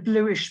this kind of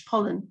bluish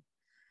pollen.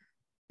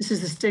 This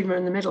is the stigma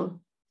in the middle.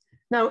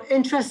 Now,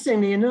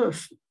 interestingly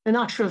enough, in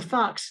actual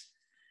fact,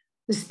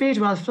 the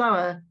speedwell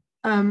flower,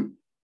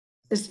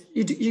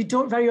 you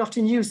don't very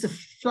often use the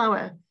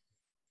flower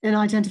in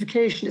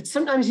identification. It's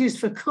sometimes used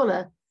for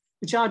colour,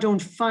 which I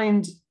don't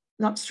find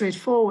that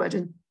straightforward,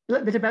 and a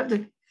little bit about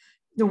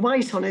the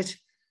white on it.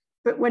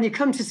 But when you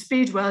come to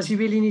speedwells, you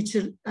really need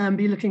to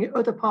be looking at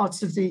other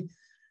parts of the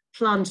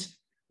plant,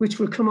 which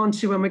we'll come on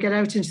to when we get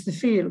out into the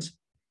field.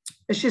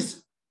 it's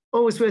just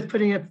always worth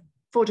putting a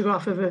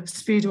photograph of a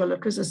speedwell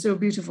because they're so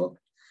beautiful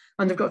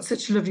and they've got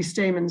such lovely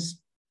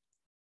stamens.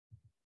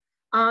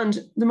 And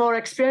the more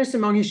experienced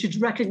among you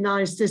should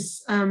recognize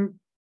this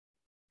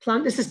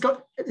plant. This has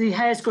got the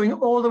hairs going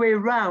all the way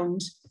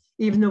around,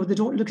 even though they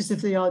don't look as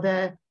if they are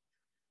there.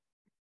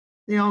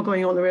 They are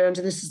going all the way around,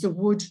 and this is the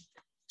wood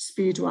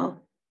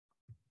speedwell.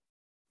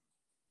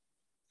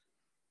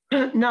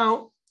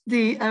 Now,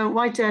 the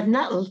white dead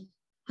nettle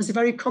has a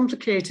very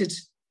complicated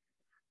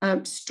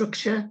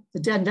structure. The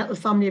dead nettle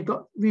family have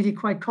got really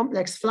quite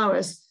complex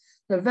flowers.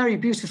 They're very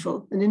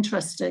beautiful and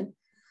interesting.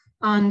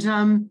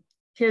 And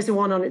here's the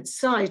one on its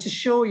side to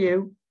show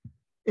you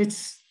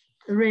its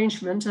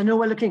arrangement. I know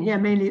we're looking here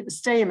mainly at the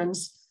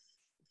stamens,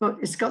 but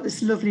it's got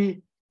this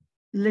lovely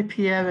lip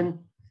here and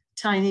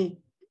tiny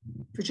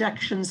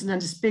projections and then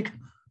this big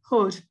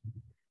hood.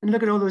 And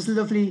look at all those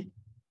lovely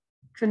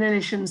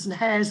crenellations and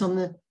hairs on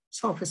the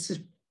top. It's a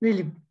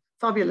really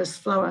fabulous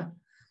flower.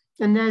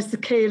 And there's the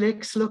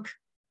calyx, look,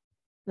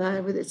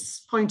 with its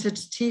pointed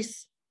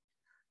teeth.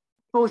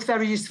 Both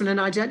very useful in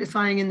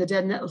identifying in the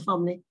dead nettle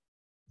family.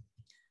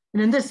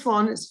 And in this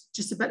one, it's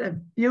just a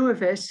better view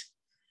of it.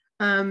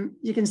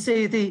 You can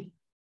see the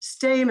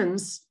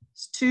stamens,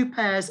 two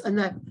pairs, and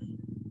they're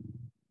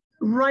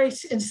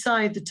right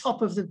inside the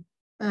top of the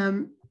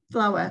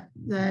flower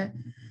there.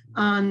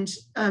 And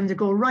they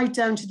go right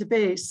down to the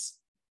base.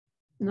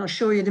 And I'll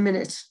show you in a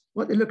minute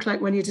what they look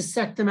like when you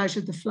dissect them out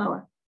of the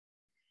flower.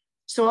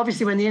 So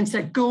obviously when the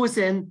insect goes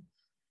in,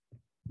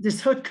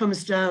 this hood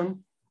comes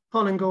down,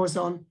 pollen goes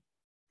on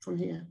from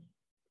here.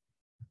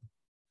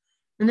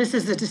 And this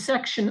is the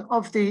dissection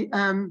of the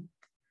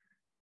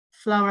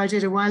flower I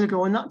did a while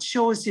ago, and that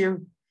shows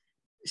you,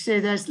 see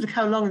there's, look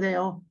how long they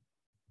are,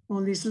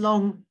 all these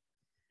long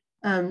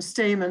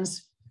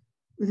stamens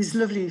with these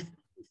lovely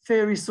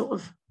furry sort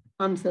of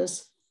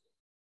anthers.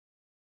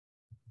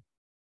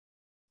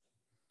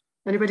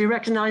 Anybody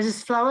recognize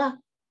this flower?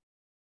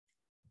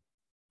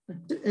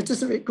 It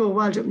doesn't go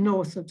wild up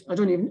north. I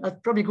don't even,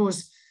 it probably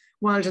goes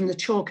wild in the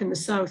chalk in the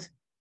south.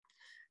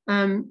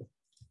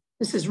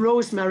 This is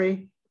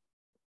rosemary,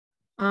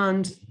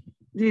 and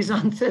these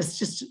anthers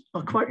just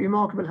are quite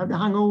remarkable how they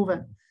hang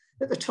over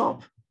at the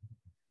top.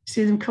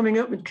 See them coming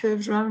up and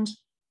curved round?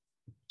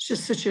 It's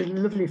just such a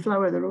lovely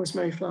flower, the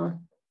rosemary flower.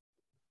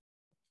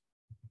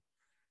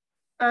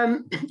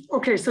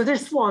 Okay, so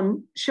this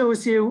one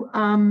shows you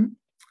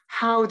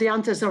how the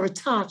anthers are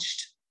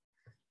attached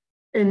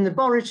in the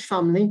borage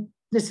family.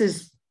 This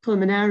is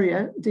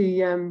pulmonaria, the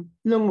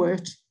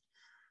lungwort,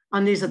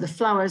 and these are the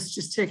flowers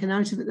just taken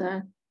out of it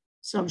there.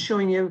 So I'm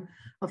showing you,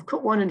 I've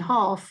cut one in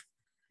half,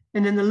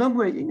 and in the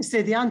lungwort, you can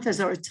see the anthers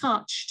are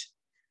attached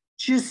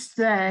just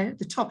there at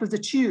the top of the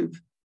tube,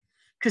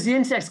 because the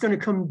insect's going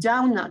to come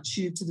down that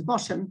tube to the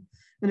bottom,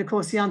 and of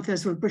course the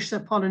anthers will brush their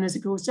pollen as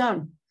it goes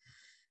down.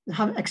 They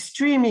have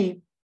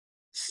extremely,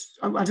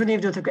 I don't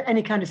even know if they've got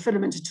any kind of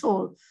filament at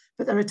all,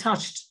 but they're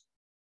attached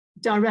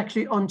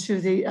directly onto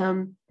the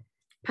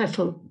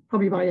petal,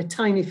 probably by a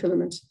tiny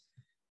filament.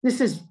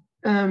 This is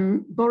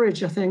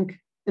borage, I think.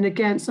 And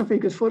again, it's not a very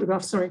good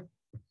photograph, sorry.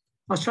 I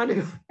was trying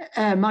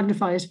to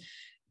magnify it.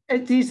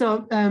 These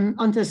are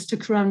anthers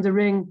stuck around the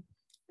ring.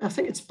 I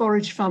think it's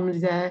borage family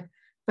there.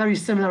 Very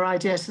similar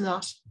idea to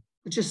that.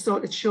 I just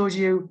thought it showed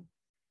you,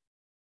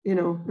 you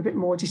know, a bit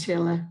more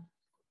detail there.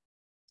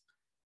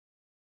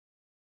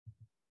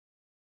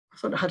 I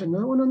thought I had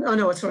another one on. Oh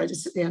no, it's all right,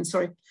 it's at the end,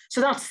 sorry. So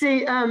that's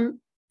the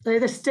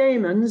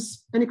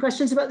stamens. Any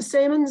questions about the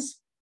stamens?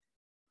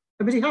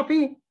 Everybody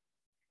happy?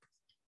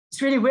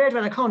 It's really weird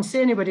when I can't see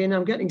anybody and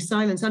I'm getting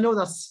silence. I know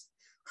that's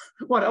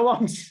what I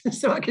want,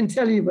 so I can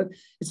tell you, but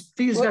it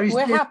feels very...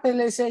 We're happy,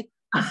 Lizzie.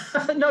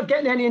 Not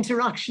getting any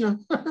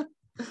interaction.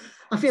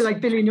 I feel like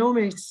Billy No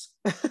Mates.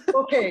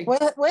 Okay.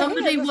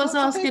 Somebody was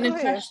asking a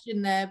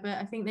question there, but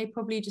I think they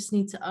probably just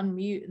need to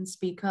unmute and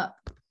speak up.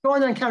 Go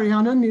on then, carry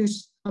on, unmute.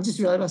 I've just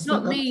realised.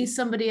 Not me,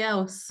 somebody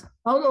else.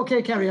 Oh,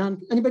 okay, carry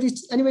on.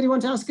 Anybody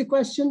want to ask a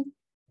question?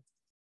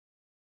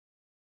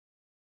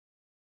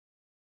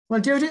 Well,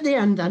 do it at the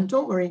end then,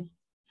 don't worry.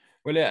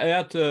 Well, I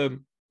had,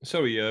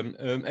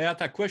 I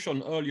had a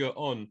question earlier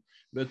on,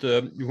 but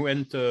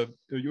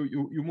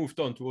you moved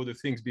on to other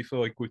things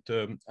before I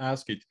could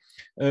ask it.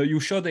 You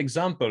showed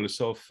examples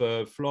of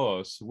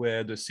flowers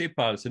where the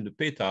sepals and the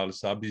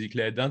petals are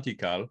basically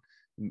identical,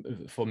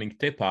 forming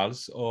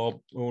tepals,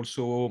 or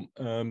also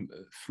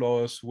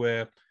flowers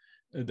where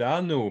there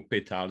are no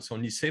petals,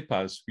 only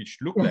sepals, which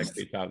look like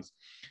petals.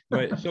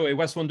 So I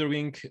was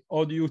wondering,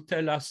 how do you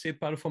tell a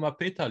sepal from a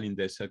petal in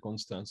these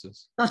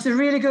circumstances? That's a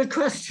really good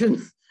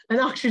question. And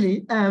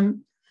actually,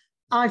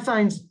 I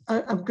find,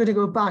 I'm going to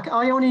go back.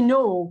 I only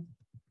know,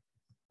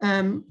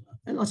 and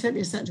it'll take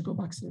me a second to go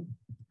back soon.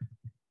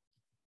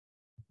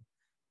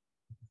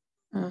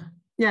 The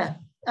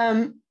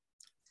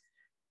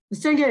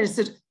thing is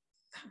that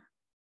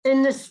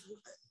in this,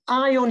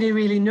 I only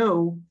really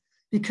know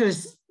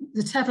because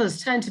the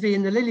tepals tend to be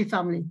in the lily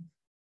family.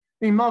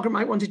 I mean, Margaret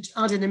might want to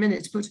add in a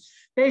minute, but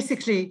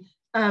basically,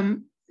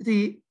 from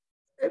the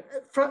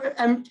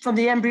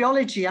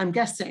embryology, I'm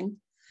guessing,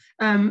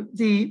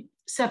 the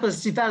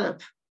sepals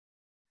develop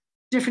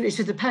differently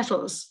to the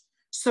petals.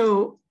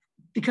 So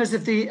because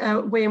of the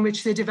way in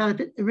which they develop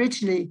it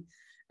originally,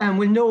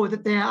 we'll know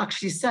that they are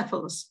actually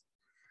sepals.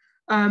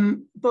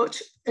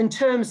 But in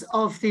terms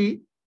of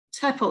the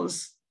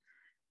tepals,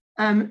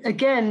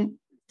 again,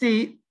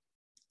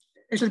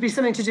 it'll be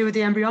something to do with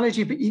the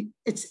embryology, but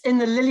it's in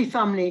the lily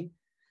family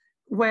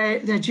where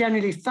they're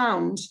generally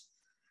found.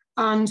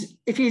 And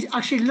if you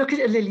actually look at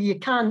a lily, you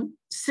can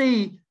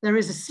see there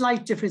is a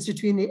slight difference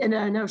between the inner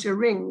and outer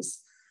rings.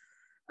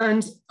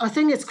 And I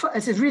think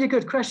it's a really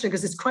good question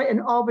because it's quite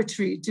an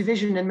arbitrary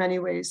division in many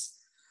ways.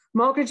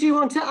 Margaret, do you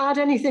want to add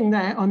anything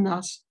there on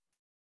that?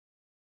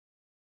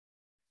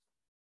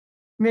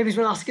 Maybe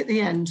we'll ask at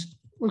the end.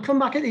 We'll come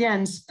back at the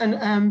end.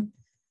 And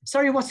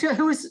sorry,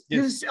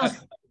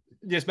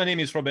 Yes, my name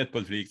is Robert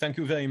Podvlik. Thank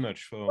you very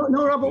much for.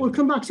 No, Robert, we'll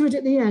come back to it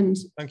at the end.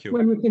 Thank you.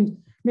 When we can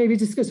maybe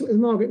discuss it with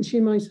Margaret, and she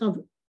might have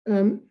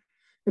a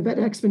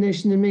better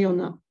explanation than me on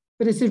that.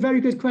 But it's a very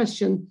good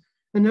question.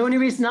 And the only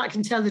reason I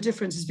can tell the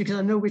difference is because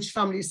I know which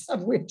families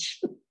have which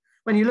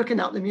when you're looking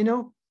at them, you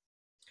know.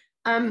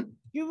 Do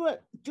you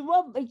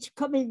want me to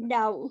come in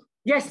now?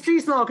 Yes,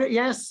 please, Margaret,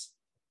 yes.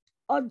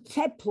 On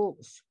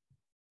tepals.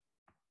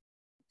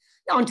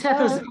 On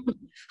tepals,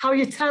 how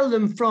you tell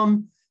them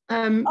from...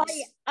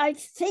 I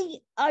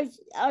think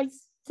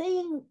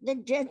the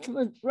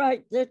gentleman's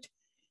right that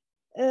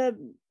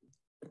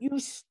you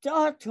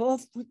start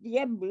off with the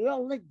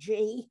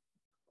embryology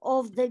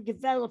of the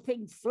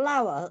developing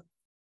flower.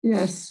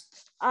 Yes.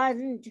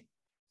 And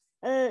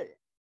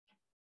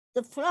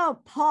the flower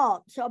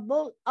parts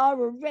are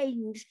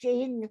arranged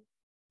in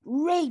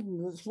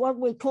rings, what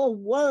we call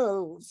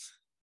whorls.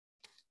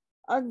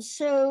 And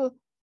so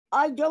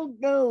I don't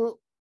know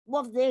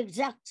what the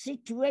exact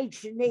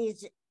situation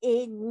is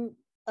in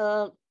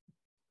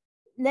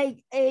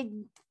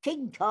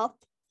kingcup,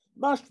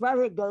 marsh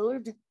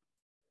marigold.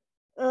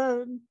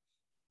 One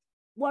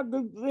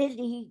would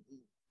really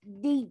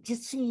need to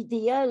see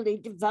the early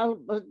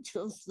development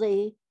of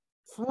the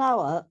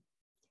flower.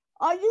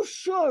 Are you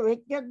sure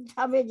it doesn't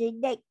have any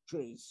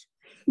nectaries?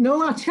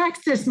 No, I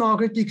checked this,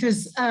 Margaret,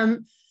 because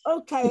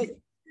okay,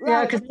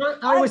 yeah, because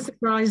I was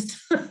surprised.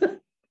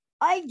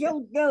 I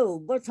don't know,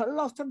 but a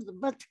lot of the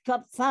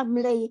buttercup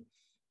family,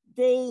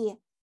 even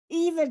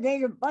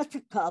in a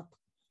buttercup,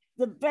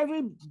 the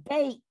very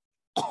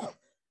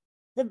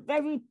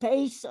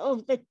base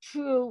of the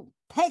true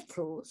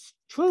petals,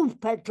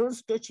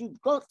 because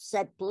you've got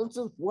sepals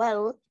as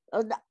well,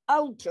 an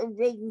outer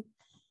ring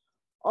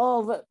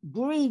of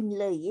green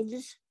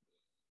leaves,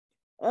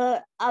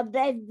 and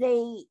then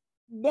the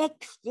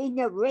next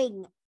inner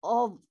ring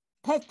of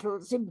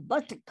petals in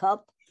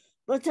buttercup.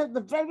 But at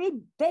the very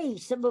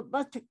base of a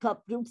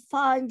buttercup, you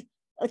find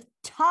a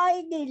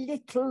tiny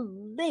little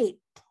lip,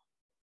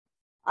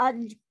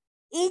 and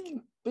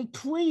in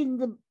between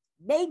the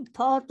main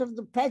part of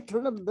the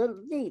petal and the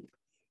lip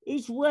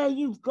is where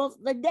you've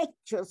got the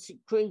nectar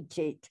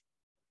secreted.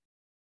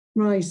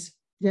 Right,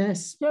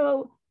 yes.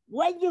 So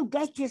when you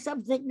get to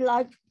something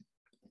like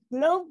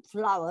blown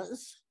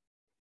flowers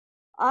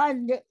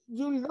and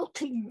you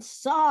look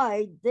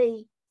inside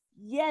the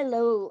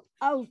yellow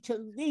outer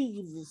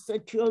leaves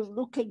that you're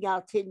looking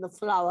at in the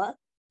flower,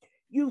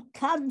 you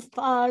can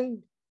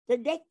find the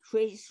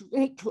nectaries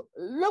which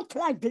look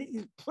like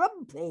little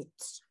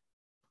trumpets.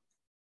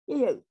 You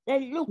know,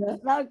 they look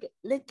like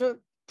little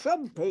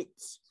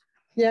trumpets.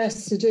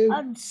 Yes, they do.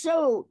 And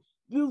so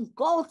you've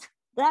got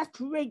that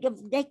ring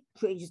of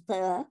nectaries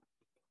there,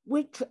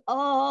 which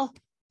are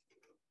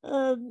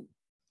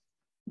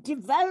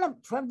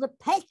developed from the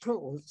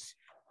petals.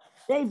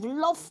 They've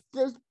lost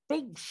the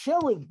big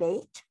showy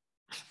bit.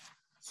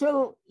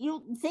 So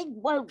you can think,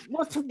 well,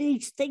 what are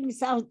these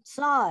things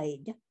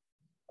outside?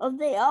 And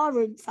they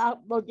are, in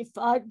fact,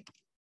 modified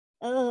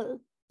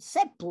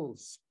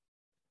sepals.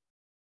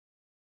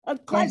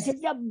 And quite a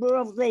number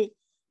of the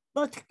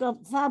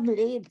buttercup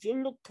family, if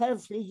you look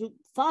carefully, you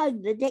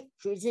find the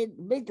nectaries in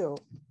the middle.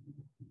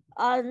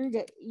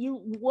 And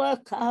you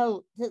work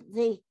out that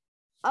the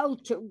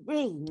outer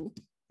ring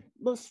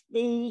must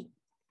be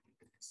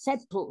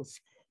sepals.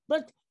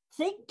 But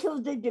think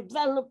of the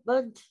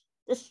development,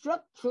 the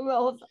structure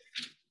of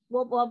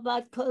what one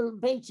might call a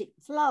basic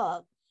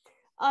flower.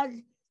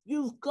 And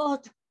you've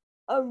got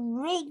a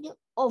ring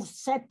of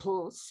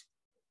sepals,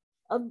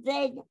 and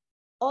then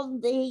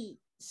on the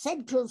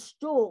central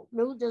stalk,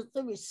 known as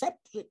the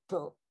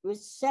receptacle,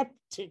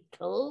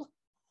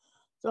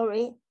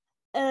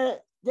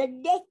 the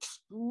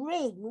next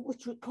ring,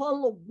 which we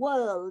call a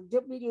whorl,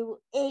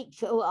 W-H-O-R-L,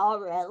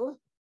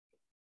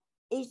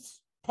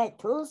 is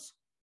petals.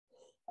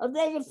 And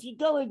then if you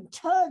go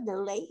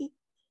internally,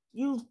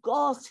 you've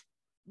got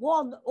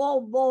one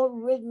or more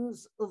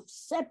rings of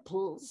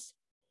sepals.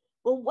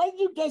 But when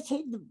you get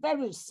in the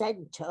very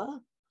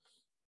center,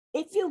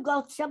 if you've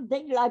got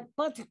something like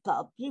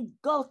buttercup,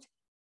 you've got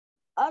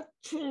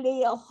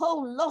actually a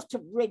whole lot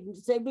of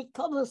rings. They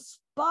become a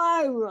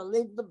spiral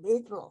in the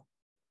middle.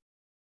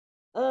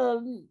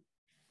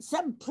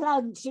 some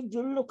plants, if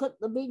you look at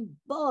them in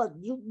bud,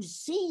 you can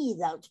see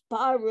that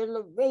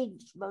spiral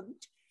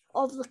arrangement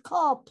of the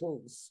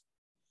carpels.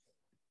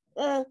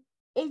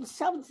 In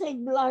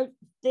something like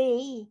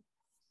the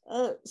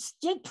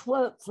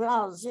stickwork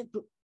flowers,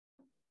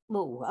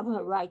 oh, am I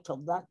right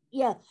on that?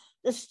 Yeah,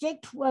 the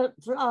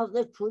stickwork flower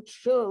that was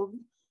shown,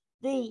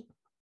 the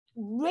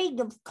ring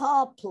of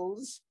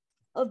carpels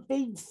have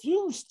been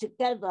fused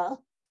together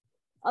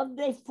and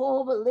they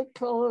form a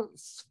little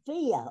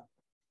sphere.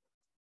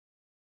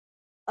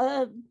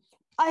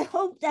 I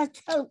hope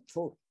that's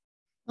helpful.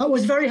 That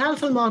was very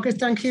helpful, Margaret,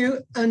 thank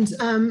you. And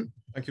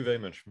thank you very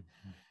much.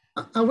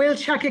 I will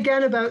check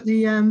again about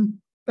the,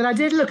 but I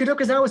did look it up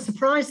because I was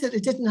surprised that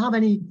it didn't have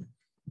any,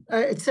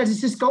 it said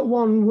it's just got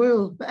one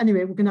whorl, but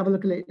anyway, we can have a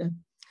look later.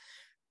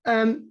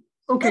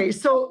 Okay,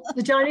 so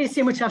the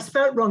gynoecium, which I've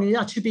spelt wrong,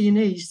 that should be an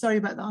E, sorry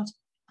about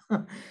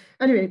that.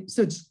 Anyway,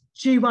 so it's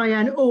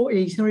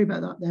G-Y-N-O-E, sorry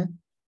about that there.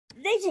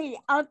 Lizzie,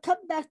 I'll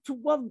come back to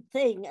one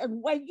thing,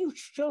 and when you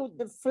showed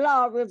the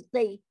flower of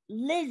the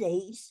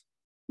lilies,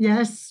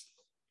 yes,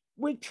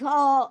 which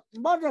are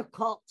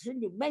monocots,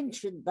 and you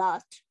mentioned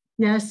that.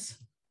 Yes.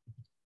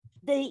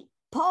 The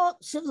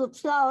parts of the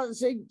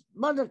flowers in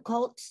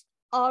monocots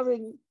are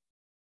in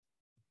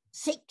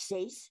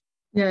sixes.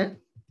 Yeah.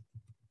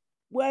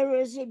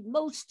 Whereas in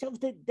most of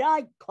the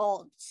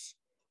dicots,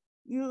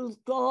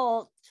 you've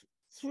got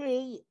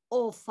 3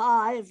 or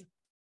 5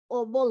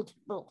 or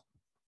multiple.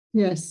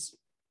 Yes.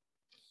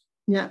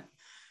 Yeah.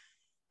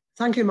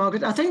 Thank you,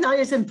 Margaret. I think that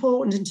is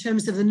important in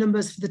terms of the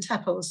numbers for the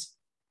tepals.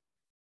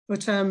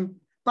 But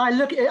by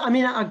look, I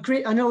mean, I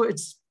agree. I know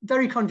it's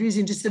very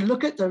confusing just to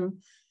look at them,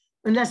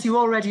 unless you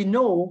already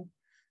know.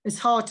 It's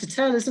hard to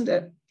tell, isn't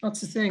it? That's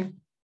the thing.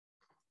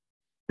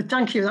 But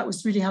thank you. That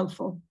was really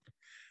helpful.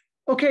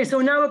 Okay, so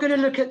now we're going to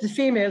look at the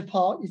female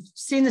part. You've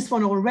seen this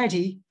one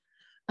already.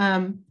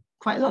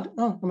 Quite a lot.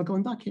 Oh, am I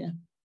going back here?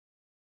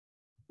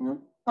 No?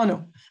 Oh,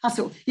 no. That's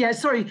all. Yeah,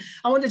 sorry.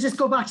 I want to just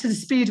go back to the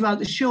speedwell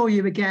to show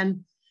you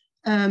again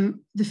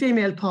the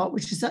female part,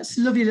 which is that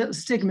lovely little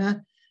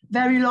stigma,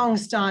 very long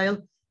style,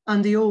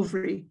 and the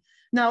ovary.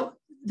 Now,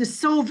 there's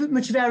so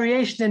much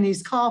variation in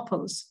these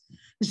carpels.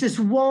 There's just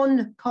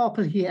one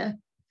carpel here.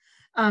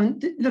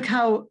 Look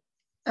how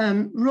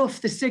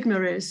rough the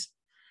stigma is.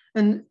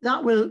 And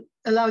that will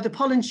allow the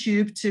pollen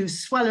tube to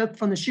swell up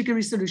from the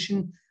sugary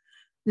solution.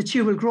 The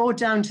tube will grow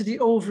down to the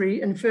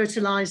ovary and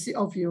fertilize the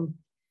ovule.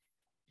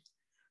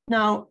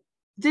 Now,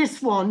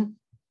 this one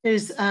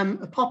is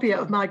a poppy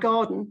out of my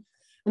garden.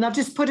 And I've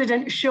just put it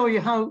in to show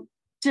you how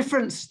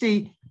different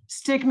the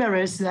stigma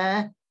is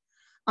there.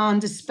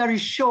 And this very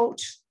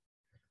short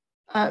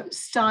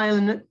style,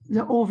 and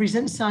the ovaries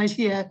inside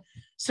here,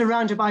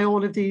 surrounded by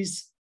all of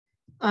these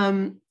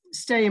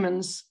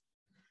stamens.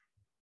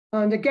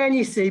 And again,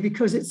 you see,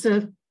 because it's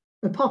a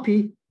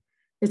poppy,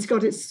 it's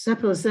got its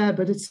sepals there,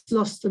 but it's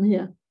lost them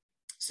here.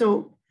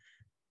 So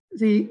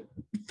the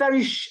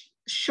very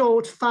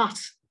short, fat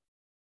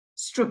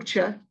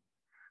structure,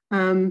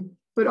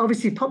 but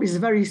obviously poppies are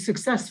very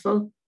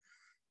successful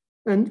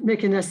in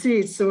making their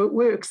seeds, so it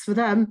works for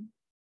them.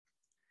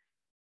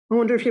 I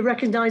wonder if you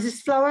recognize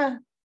this flower,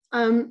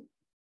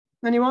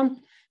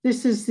 anyone?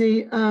 This is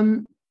the,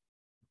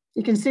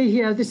 you can see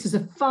here, this is a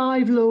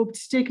 5-lobed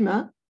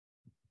stigma.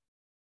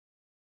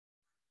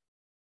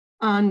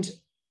 And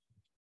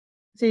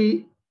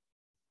it's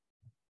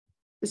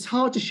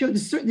hard to show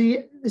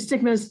the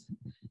stigmas,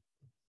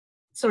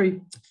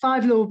 sorry,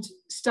 5-lobed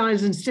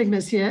styles and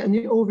stigmas here, and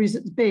the ovaries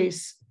at the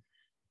base.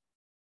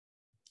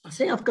 I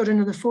think I've got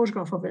another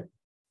photograph of it.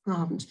 I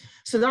haven't.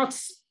 So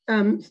that's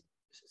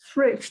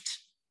thrift,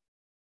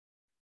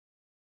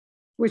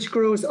 which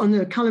grows on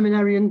the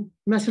calaminarian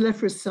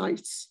metalliferous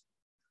sites.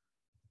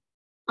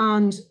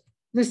 And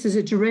this is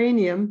a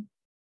geranium,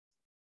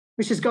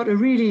 which has got a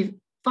really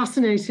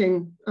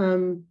fascinating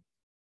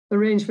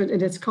arrangement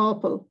in its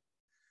carpel.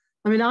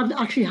 I mean, I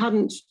actually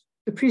hadn't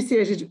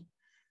appreciated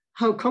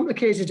how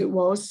complicated it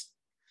was.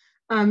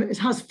 It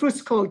has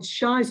fruits called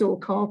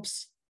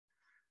schizocarps,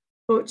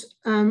 but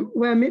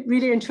we're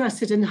really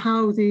interested in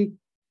how the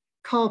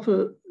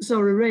carpels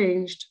are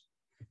arranged.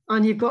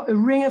 And you've got a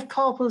ring of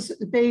carpels at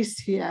the base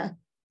here,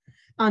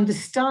 and the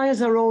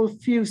styles are all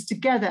fused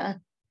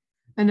together,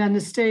 and then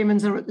the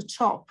stamens are at the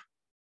top.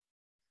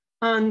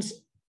 And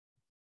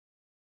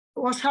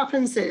what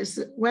happens is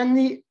that when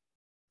the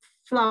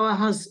flower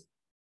has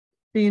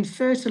been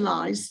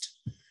fertilized,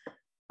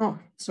 oh,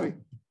 sorry.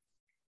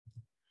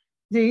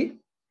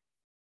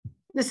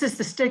 This is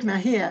the stigma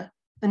here,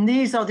 and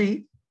these are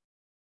the,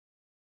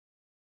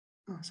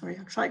 oh, sorry,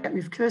 I'll try to get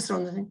my cursor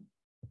on the thing.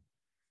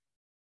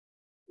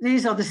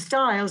 These are the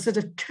styles that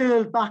have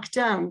curled back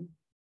down.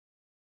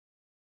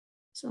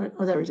 Sorry,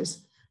 oh, there it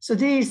is. So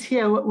these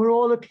here were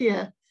all up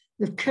here.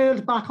 They've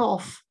curled back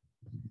off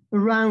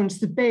around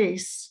the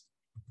base.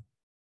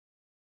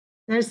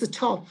 There's the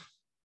top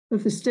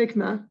of the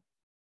stigma.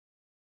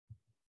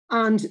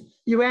 And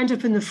you end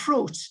up in the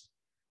fruit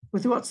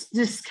with what's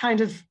this kind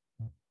of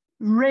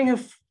ring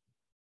of,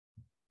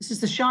 this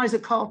is the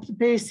schizocarp, the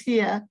base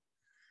here,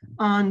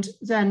 and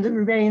then the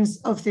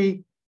remains of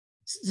the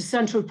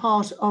central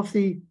part of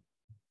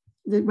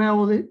where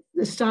all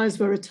the styles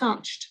were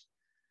attached.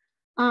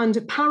 And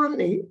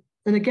apparently,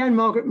 and again,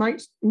 Margaret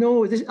might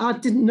know this, I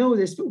didn't know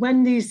this, but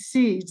when these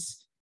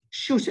seeds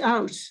shoot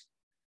out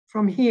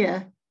from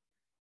here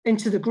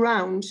into the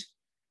ground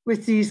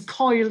with these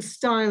coiled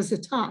styles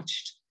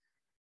attached,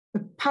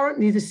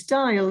 apparently the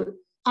style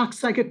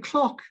acts like a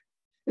clock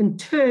and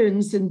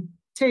turns and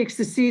takes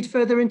the seed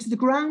further into the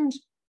ground,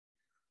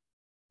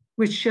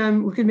 which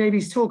we can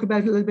maybe talk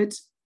about a little bit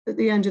at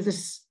the end of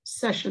this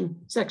section.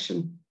 So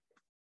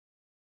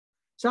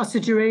that's a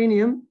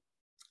geranium,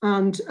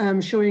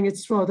 and showing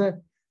its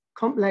rather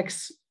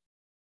complex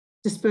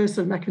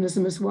dispersal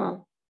mechanism as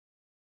well.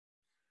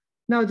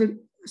 Now,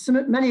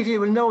 many of you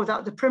will know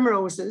that the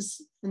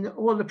primroses and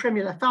all the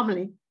primula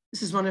family,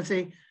 this is one of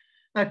the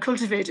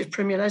cultivated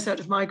primulas out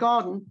of my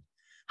garden,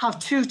 have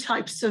two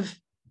types of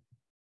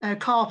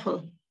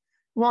carpel.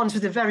 One's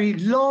with a very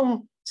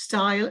long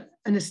style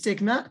and a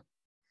stigma,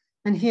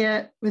 and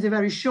here with a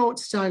very short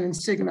style and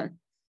stigma,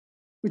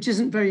 which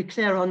isn't very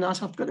clear on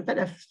that. I've got a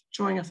better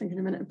drawing, I think, in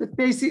a minute. But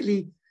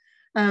basically,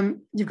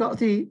 you've got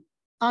the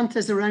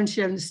anthers around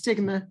here and the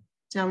stigma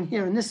down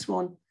here in this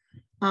one,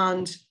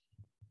 and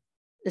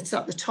it's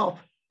at the top,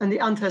 and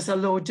the anthers are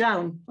low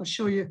down. I'll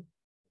show you.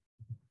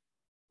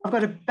 I've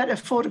got a better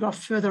photograph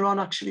further on,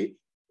 actually,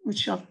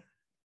 which I'll...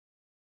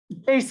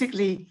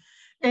 Basically,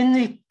 in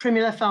the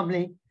primula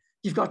family,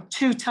 you've got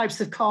two types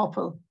of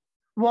carpel,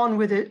 one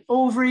with an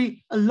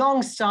ovary, a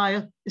long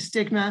style, a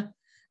stigma,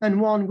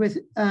 and one with,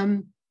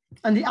 and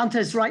the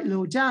anthers right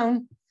low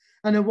down,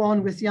 and a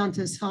one with the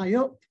anthers high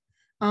up,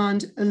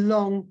 and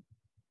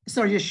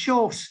a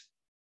short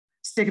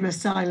stigma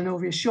style and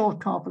ovary, a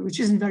short carpel, which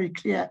isn't very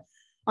clear.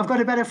 I've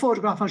got a better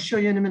photograph I'll show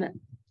you in a minute.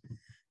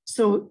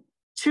 So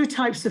two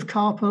types of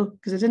carpel,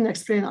 because I didn't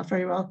explain that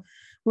very well.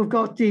 We've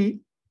got the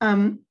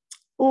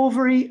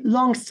ovary,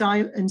 long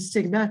style and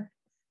stigma.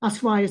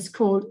 That's why it's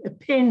called a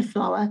pin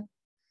flower.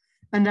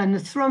 And then the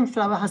thrum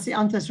flower has the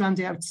anthers around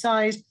the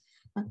outside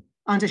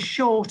and a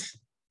short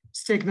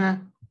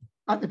stigma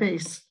at the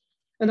base.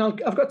 And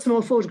I've got some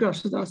more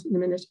photographs of that in a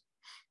minute.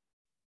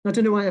 I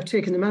don't know why I've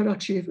taken them out,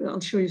 actually, but I'll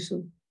show you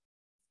some.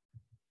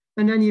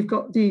 And then you've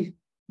got the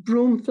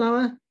broom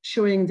flower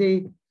showing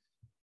the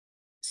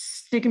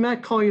stigma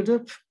coiled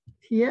up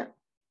here.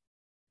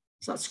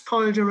 So that's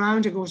coiled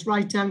around, it goes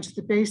right down to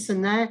the base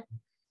and there.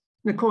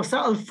 And of course,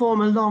 that'll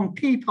form a long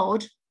pea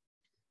pod,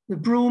 the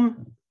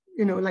broom,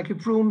 you know, like a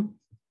broom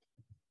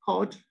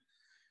pod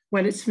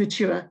when it's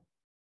mature.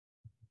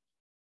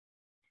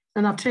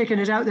 And I've taken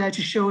it out there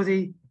to show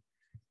the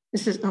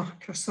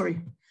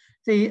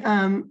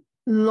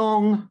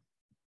long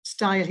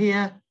style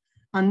here,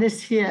 and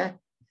this here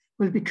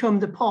will become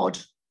the pod,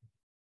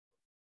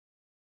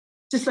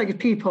 just like a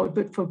pea pod,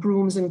 but for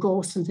brooms and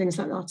gorse and things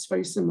like that. It's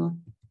very similar.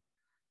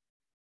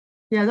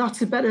 Yeah,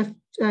 that's a better,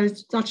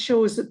 that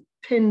shows the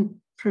pin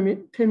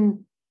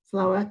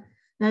flower.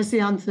 There's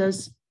the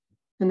anthers,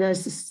 and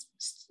there's the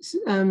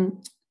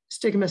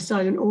stigma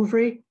style and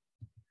ovary.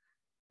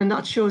 And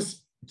that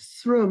shows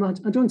thrum.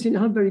 I don't think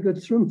I have very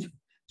good thrum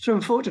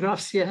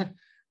photographs here,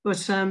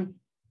 but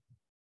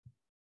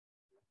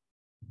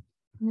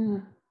yeah,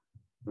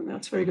 but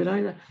that's very good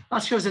either.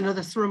 That shows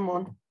another thrum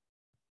one.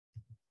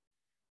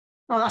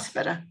 Oh, that's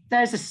better.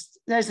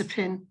 There's a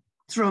pin,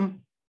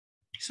 thrum.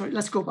 Sorry,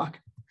 let's go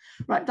back.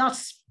 Right,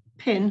 that's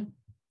pin,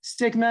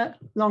 stigma,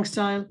 long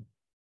style,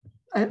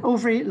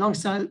 ovary, long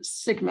style,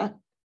 stigma.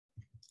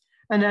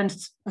 And then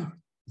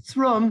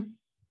thrum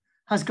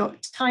has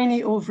got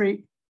tiny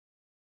ovary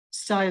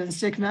style and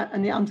stigma,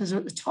 and the anthers are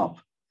at the top.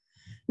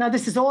 Now,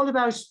 this is all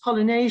about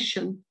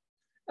pollination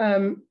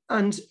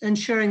and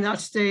ensuring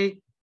that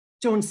they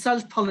don't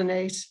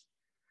self-pollinate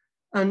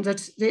and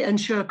that they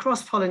ensure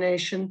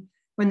cross-pollination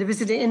when the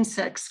visiting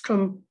insects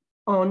come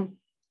on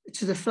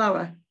to the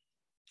flower.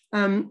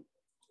 I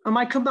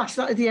might come back to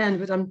that at the end,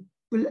 but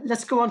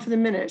let's go on for the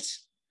minute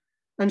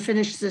and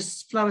finish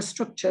this flower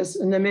structures,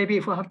 and then maybe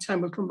if we'll have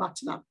time, we'll come back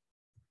to that.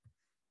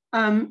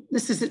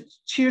 This is a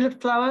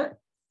tulip flower.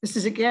 This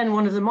is again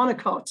one of the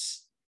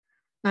monocots.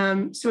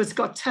 So it's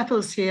got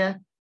tepals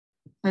here,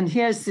 and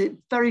here's the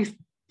very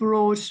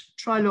broad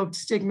trilobed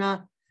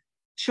stigma,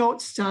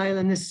 short style,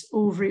 and this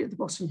ovary at the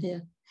bottom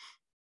here.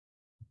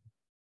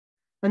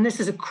 And this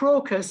is a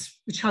crocus,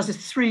 which has a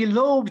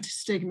three-lobed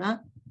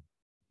stigma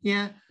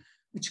here,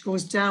 which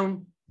goes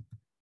down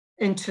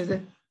into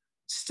the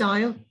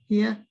style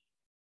here.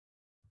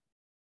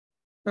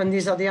 And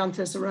these are the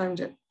anthers around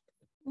it.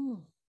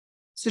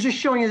 So just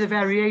showing you the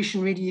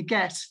variation really you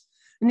get.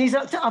 And these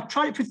are, I've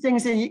tried to put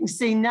things in you can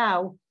see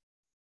now.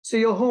 So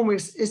your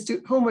homework is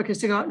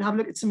to go out and have a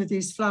look at some of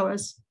these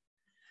flowers.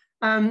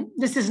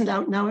 This isn't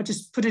out now, I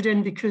just put it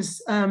in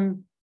because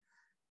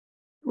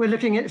we're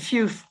looking at a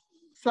few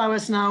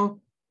flowers now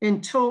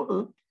in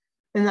total,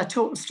 in that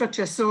total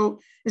structure. So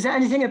is there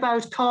anything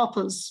about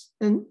carpels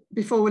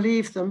before we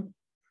leave them?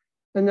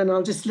 And then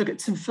I'll just look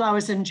at some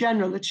flowers in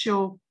general that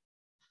show,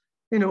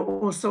 you know,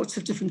 all sorts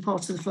of different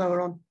parts of the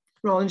flower on,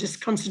 rather than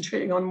just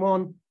concentrating on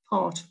one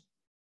heart.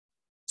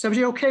 Is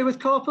everybody okay with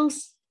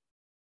carpels?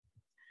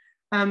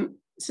 So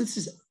this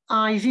is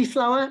ivy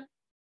flower,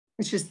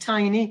 which is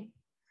tiny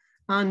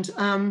and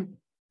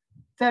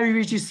very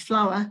reduced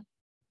flower.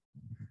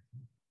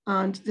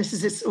 And this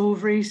is its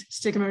ovary,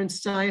 stigma and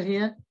style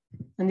here.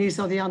 And these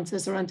are the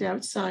anthers around the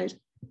outside.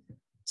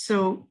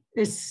 So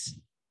it's,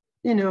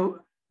 you know,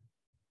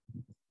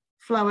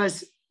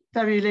 flowers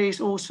very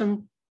late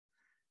autumn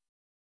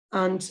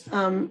and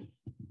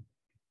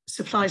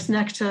supplies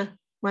nectar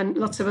when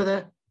lots of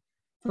other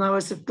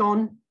flowers have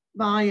gone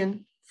by,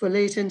 and for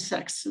late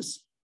insects. It's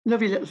a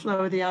lovely little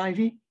flower, the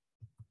ivy.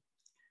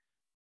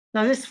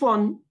 Now this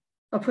one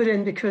I put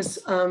in because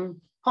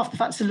half the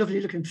fact it's a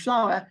lovely looking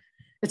flower,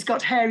 it's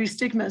got hairy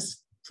stigmas.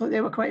 So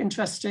they were quite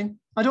interesting.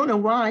 I don't know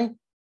why.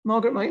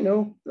 Margaret might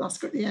know, I'll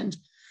ask her at the end.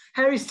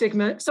 Hairy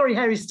stamens, what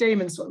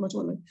am I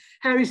talking about?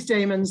 Hairy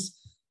stamens,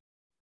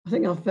 I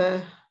think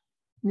I've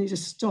need to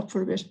stop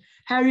for a bit.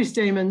 Hairy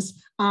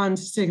stamens and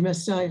stigma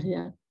style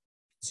here.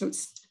 So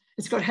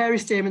it's got hairy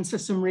stamens for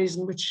some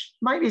reason, which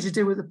might be to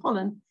do with the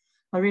pollen.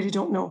 I really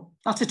don't know.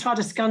 That's a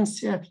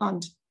Tradescantia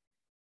plant,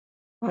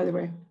 by the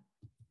way.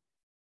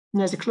 And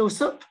there's a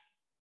close-up.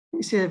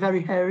 You see they're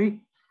very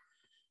hairy.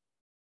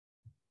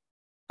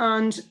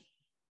 And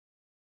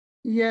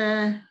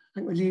yeah, I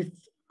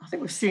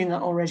think we've seen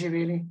that already,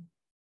 really.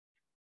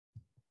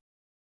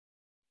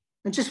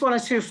 And just one or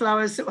two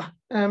flowers.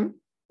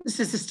 This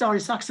is the starry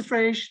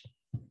saxifrage.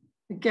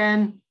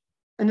 Again,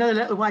 another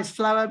little white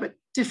flower, but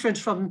different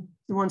from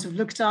the ones we've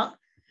looked at.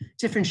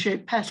 Different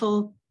shaped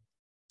petal,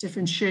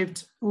 different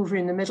shaped ovary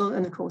in the middle,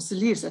 and of course the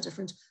leaves are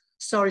different.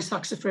 Starry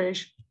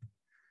saxifrage.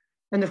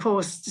 And of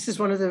course, this is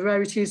one of the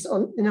rarities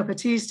in Upper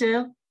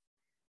Teesdale.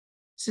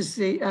 This is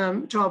the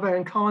drawberry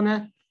and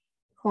corner,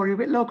 hoary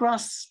whitlow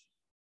grass.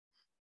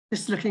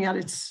 Just looking at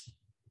its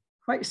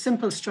quite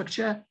simple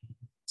structure.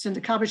 It's in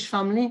the cabbage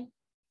family.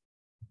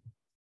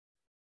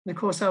 And of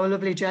course, our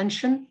lovely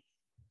gentian.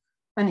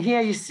 And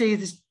here you see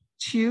this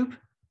tube.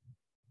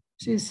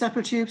 See the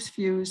sepal tubes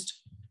fused,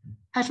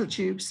 petal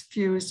tubes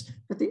fused,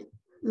 but the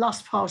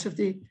last part of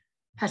the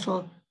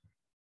petal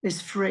is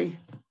free.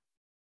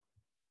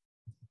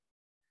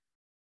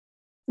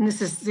 And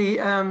this is the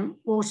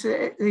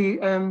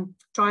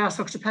Dryas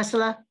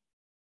octopetala,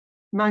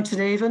 mountain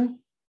avon,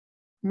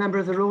 member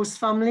of the rose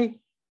family.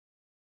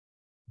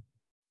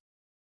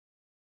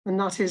 And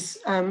that is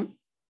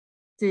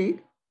the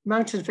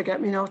mountain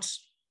forget-me-not,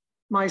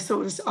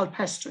 Myosotis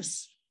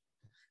alpestris,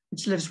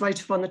 which lives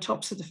right up on the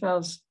tops of the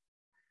fells.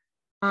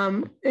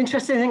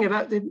 Interesting thing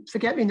about the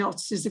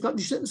forget-me-nots is they've got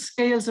these little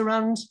scales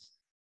around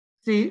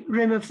the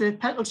rim of the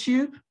petal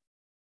tube,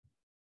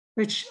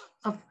 which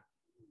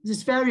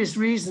there's various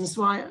reasons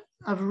why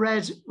I've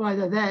read why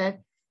they're there,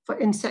 for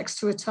insects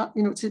to attack,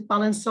 you know, to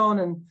balance on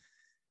and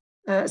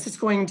as it's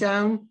going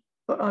down,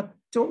 but I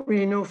don't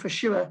really know for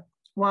sure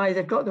why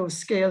they've got those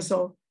scales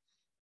or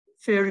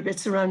furry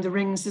bits around the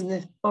rings in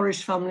the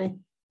Borish family.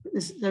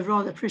 They're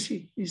rather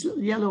pretty, these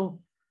little yellow,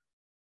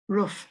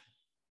 rough,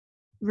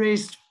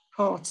 raised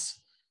parts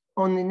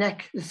on the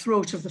neck, the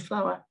throat of the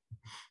flower.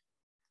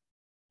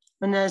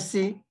 And there's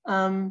the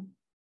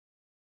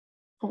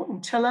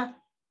Potentilla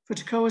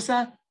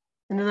fruticosa,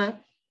 another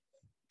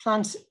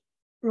plant,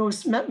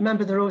 rose,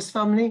 member of the rose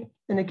family.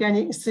 And again,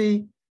 you can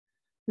see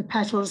the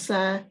petals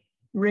there,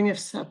 ring of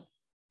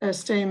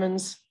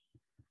stamens.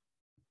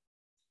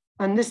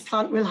 And this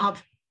plant will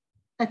have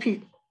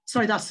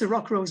sorry, that's the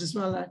rock rose as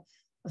well there,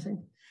 I think.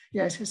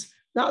 Yeah, it is.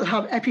 That'll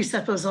have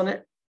episepals on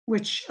it,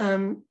 which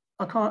I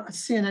can't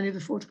see in any of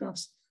the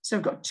photographs. So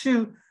I've got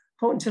two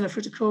Potentilla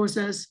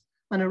fruticosas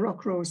and a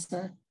rock rose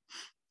there.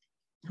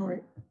 All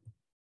right.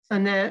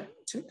 And there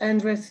to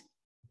end with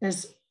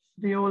is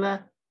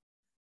Viola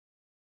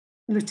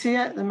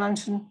lutea, the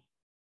mountain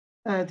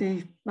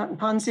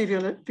pansy,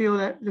 Viola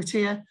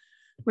lutea,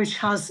 which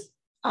has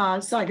a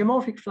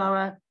zygomorphic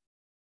flower,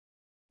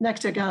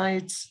 nectar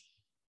guides,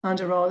 and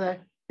a rather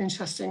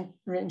interesting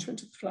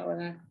arrangement of the flower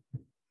there.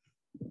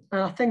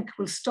 And I think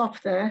we'll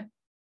stop there.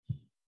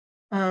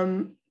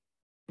 Has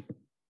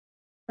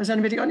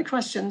anybody got any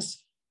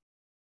questions?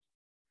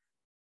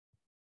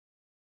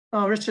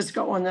 Oh, Richard's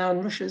got one now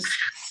and rushes.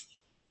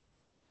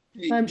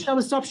 Shall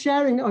we stop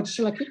sharing or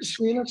shall I keep the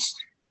screen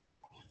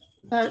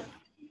up?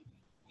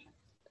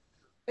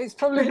 It's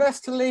probably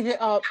best to leave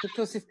it up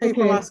because if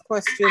people ask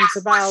questions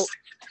about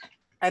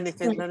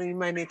anything, then you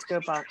may need to go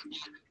back.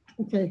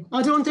 Okay.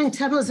 I don't think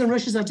tepals and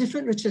rushes are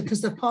different, Richard, because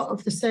they're part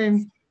of the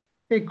same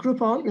big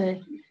group, aren't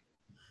they?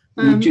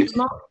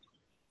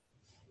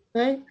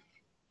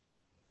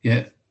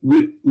 Yeah.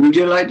 Would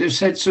you like to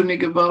say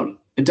something about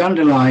a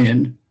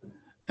dandelion?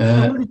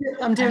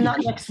 I'm doing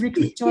that next week.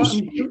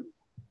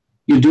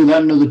 You do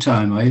that another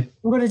time, are you?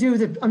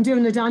 I'm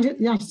doing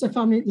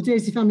the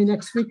daisy family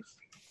next week.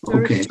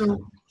 Okay. So,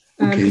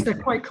 they're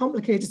quite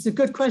complicated. It's a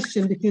good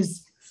question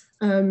because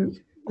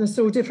they're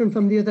so different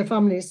from the other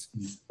families,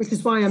 which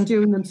is why I'm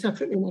doing them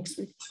separately next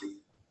week.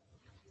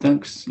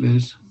 Thanks,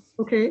 Liz.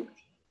 Okay.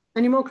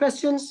 Any more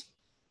questions?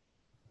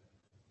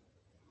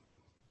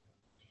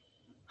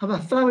 Have I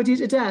flowered you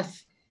to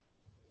death?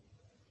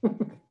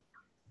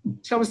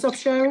 Shall we stop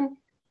sharing?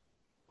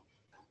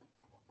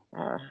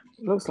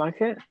 Looks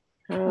like it.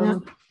 Yeah.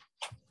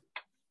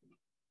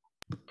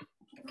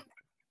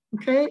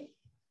 Okay.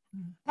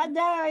 Can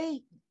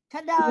I,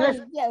 Yes.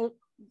 yeah,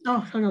 Oh,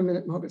 hang on a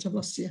minute, Margaret, I've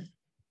lost you.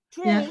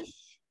 Trish, Yeah.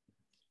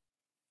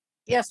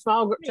 Yes,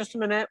 Margaret, just a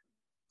minute.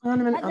 Hang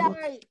on a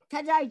minute.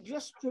 can I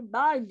just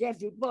remind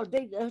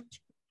everybody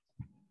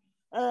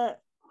that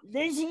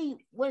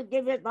Lizzie will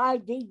give an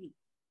ID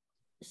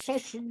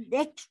session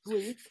next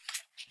week,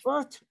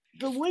 but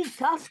the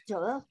week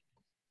after,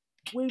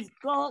 we've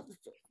got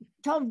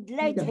Tom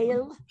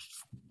Gledhill,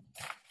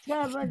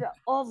 chairman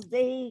of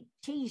the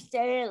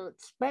Teesdale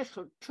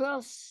Special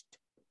Trust,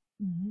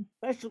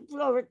 Special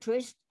Flora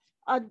Trust,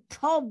 and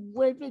Tom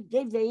will be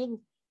giving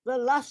the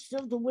last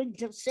of the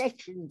winter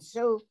session.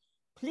 So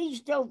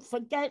please don't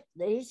forget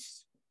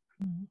this.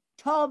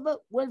 Tom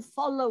will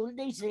follow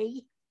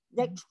Lizzie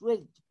next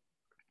week.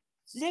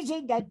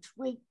 Lizzie next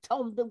week,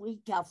 Tom the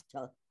week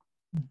after.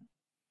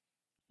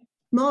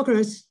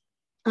 Margaret,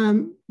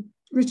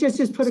 Richard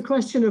just put a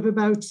question up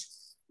about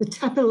the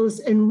tepals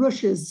in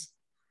rushes.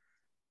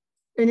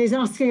 And he's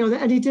asking, are they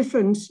any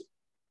different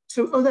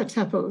to other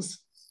tepals?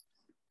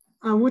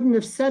 I wouldn't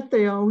have said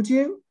they are, would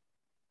you?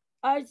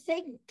 I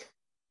think,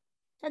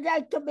 can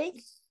I come in?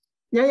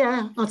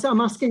 Yeah,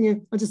 I'm asking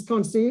you. I just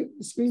can't see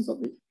the screen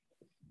properly.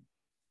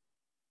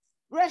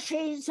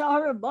 Rushes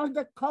are a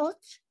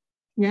monocot.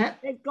 Yeah.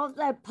 They've got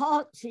their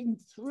parts in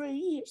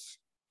threes.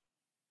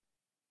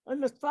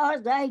 And as far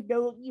as I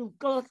know, you've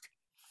got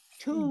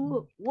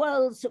two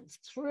worlds of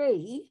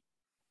three,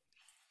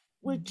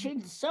 which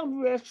in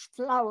some rush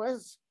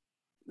flowers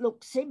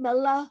look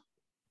similar.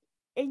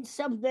 In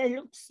some, they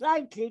look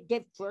slightly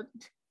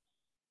different.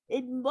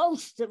 In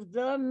most of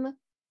them,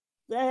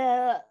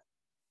 they're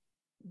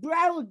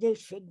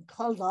brownish in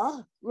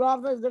colour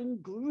rather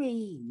than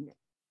green.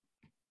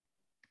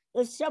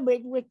 There's some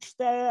in which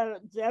they're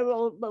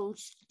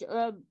almost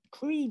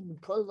cream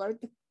coloured,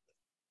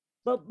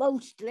 but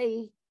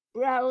mostly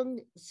brown,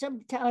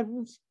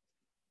 sometimes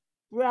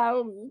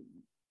brown,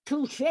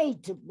 two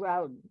shades of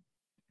brown.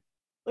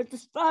 But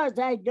as far as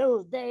I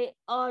know, they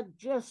are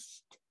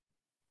just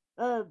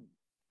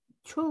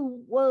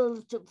two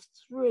worlds of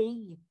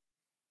three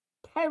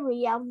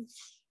perianth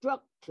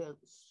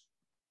structures.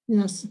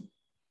 Yes,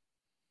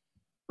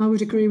 I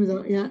would agree with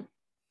that, yeah.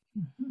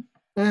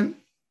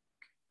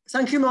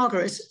 Thank you,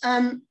 Margaret.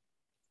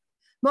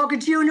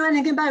 Margaret, do you know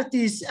anything about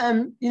these,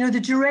 the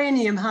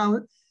geranium,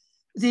 how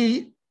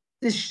the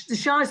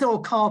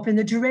schizol carp in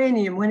the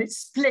geranium, when it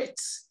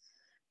splits,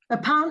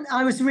 apparently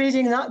I was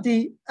reading that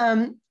the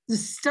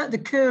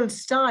curled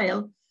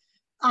style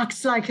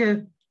acts like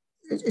it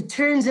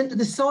turns into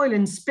the soil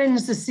and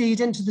spins the seed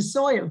into the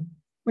soil,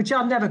 which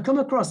I've never come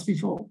across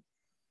before.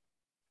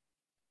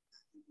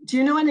 Do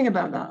you know anything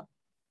about that?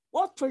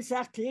 What was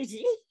that,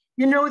 Lizzie?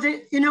 In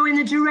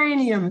the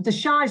geranium, the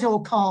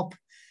schizol carp,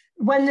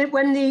 when the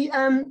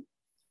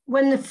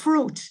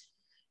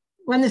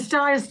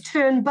styles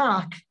turn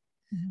back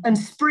and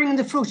spring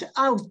the fruit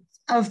out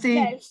of the,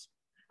 yes.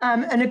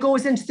 And it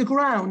goes into the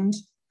ground.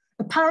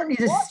 Apparently,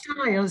 the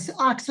styles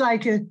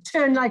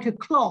turn like a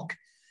clock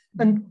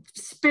and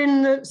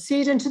spin the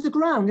seed into the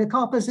ground, the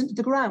carpers into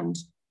the ground.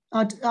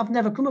 I've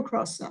never come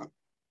across that.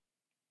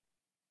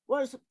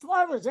 Well, as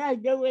far as I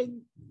know,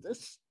 in the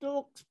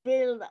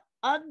storksbill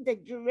and the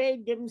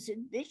geraniums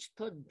in this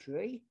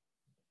country,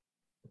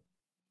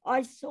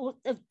 I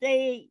thought that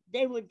they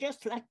were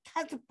just like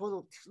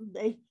catapults and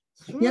they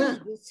threw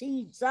the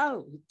seeds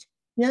out.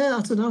 Yeah,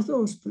 that's what I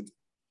thought. But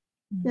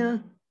yeah.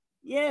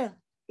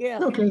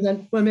 Okay,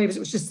 then. Well, maybe it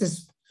was just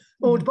this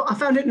old, but I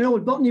found it in an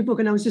old botany book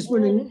and I was just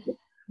wondering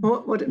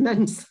what it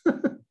meant.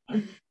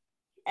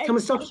 Can we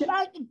stop? If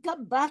I can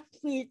come back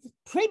with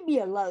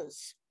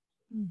primulas.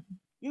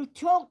 You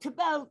talked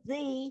about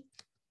the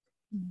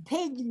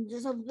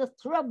pins of the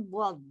thrum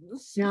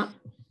ones. Yeah.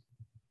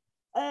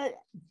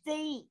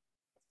 The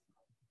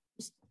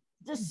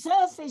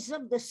surface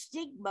of the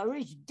stigma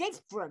is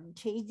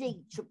different in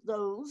each of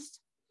those,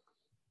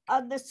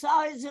 and the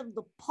size of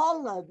the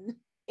pollen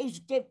is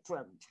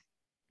different.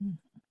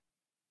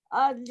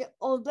 And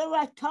although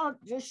I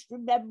can't just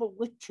remember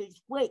which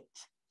is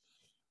which,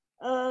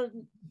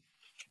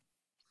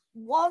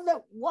 one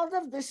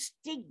of the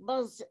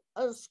stigmas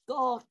has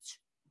got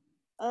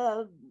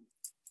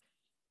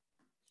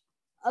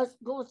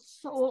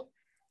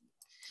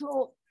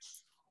short,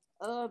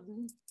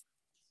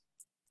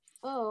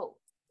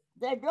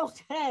 they're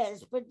not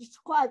hairs, but it's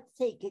quite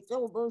thick. It's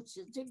almost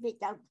as if it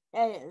had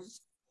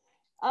hairs.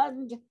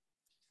 And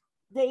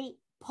the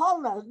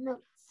pollen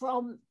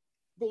from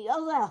the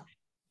other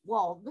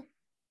one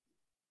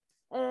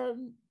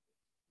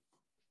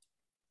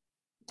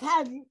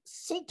can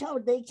sit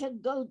on it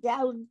and go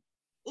down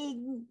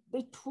in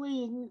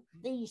between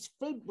these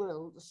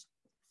fibrils.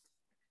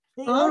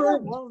 The other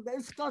one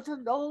has got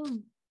an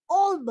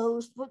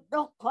almost but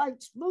not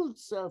quite smooth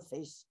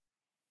surface.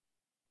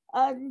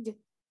 And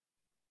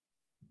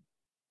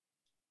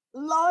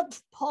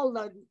large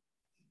pollen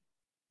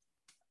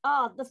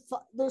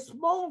the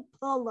small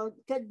pollen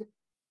can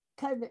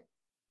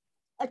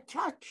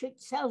attach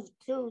itself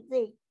to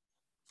the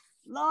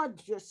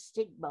larger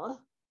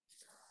stigma.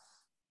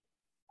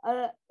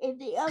 In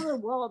the other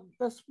one,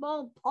 the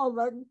small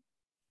pollen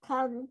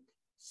can,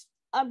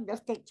 I'm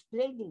not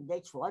explaining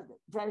this one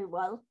very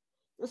well,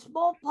 the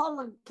small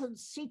pollen can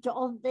sit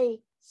on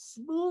the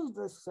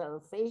smoother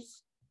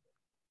surface.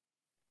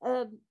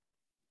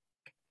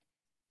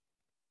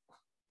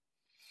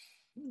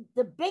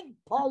 The big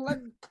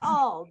pollen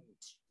can't.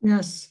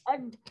 Yes.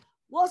 And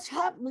what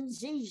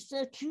happens is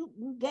that you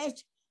can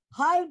get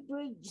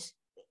hybrids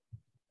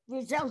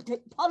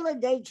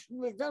pollination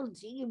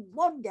resulting in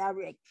one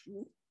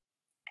direction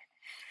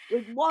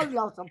with one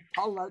lot of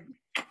pollen,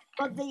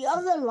 but the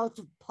other lot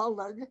of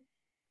pollen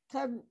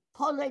can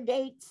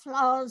pollinate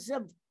flowers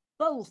of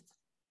both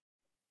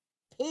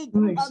pig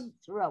and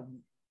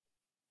thrum.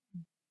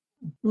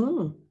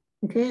 Oh,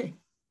 okay.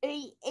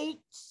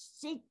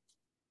 It's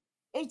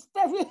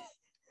very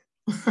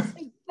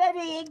it's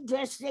very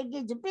interesting.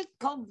 It's a bit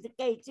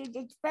complicated.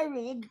 It's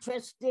very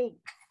interesting.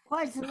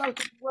 Quite a lot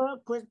of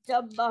work was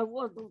done by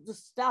one of the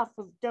staff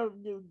of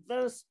Durham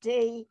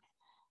University,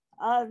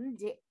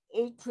 and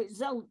it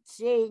results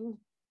in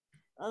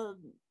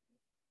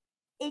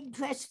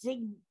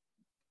interesting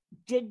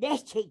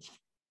genetic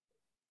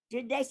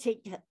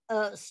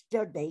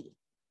study.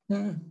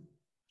 Yeah.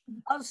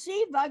 I'll see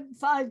if I can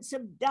find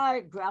some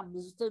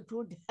diagrams that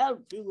would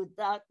help you with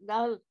that, and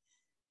I'll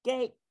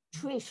get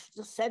Trish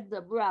to send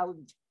them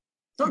round.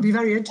 That would be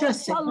very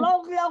interesting. It's a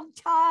long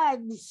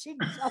time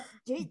since I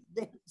did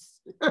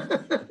this.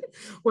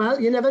 Well,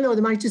 you never know,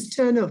 they might just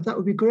turn up. That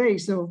would be great.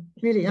 So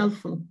really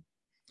helpful.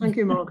 Thank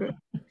you, Margaret.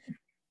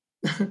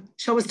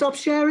 Shall we stop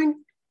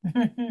sharing?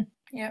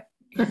 Yeah.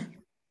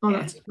 Oh,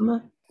 that's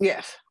Emma.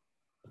 Yes.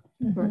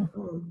 Right.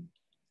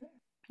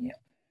 Yeah.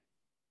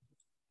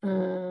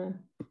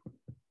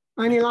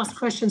 Any last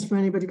questions from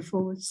anybody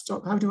before we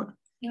stop? How do I?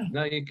 Yeah.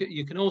 No,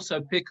 you can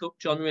also pick up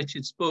John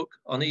Richards' book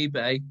on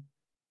eBay,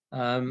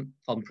 on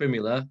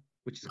Primula,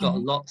 which has got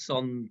lots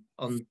on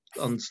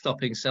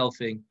stopping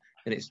selfing,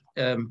 and it's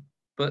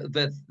but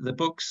the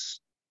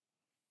book's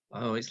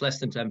it's less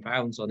than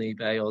 £10 on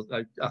eBay, or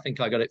I think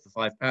I got it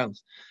for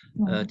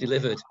 £5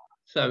 delivered.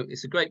 So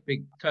it's a great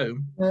big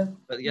tome,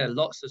 but yeah,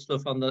 lots of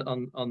stuff on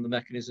the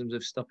mechanisms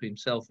of stopping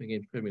selfing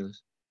in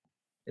Primulas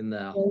in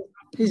there.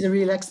 He's a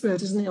real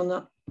expert, isn't he, on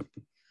that?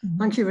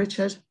 Thank you,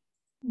 Richard.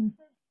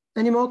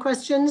 Any more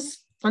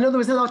questions? I know there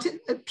was a lot.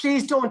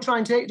 Please don't try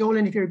and take it all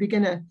in if you're a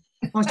beginner.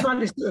 I was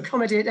trying to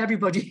accommodate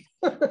everybody.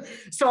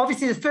 So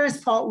obviously the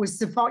first part was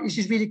the part you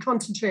should really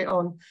concentrate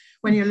on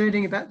when you're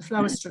learning about the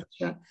flower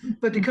structure.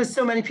 But because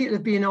so many people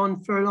have been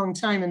on for a long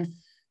time, and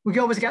we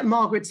can always get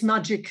Margaret's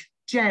magic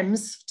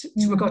gems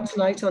we got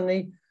tonight on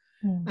the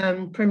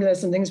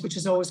primulas and things, which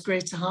is always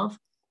great to have.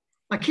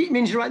 I keep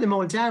meaning to write them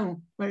all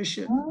down. Where is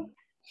she?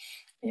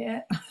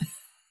 Yeah.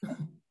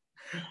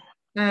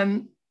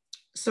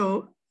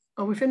 So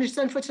are we finished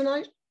then for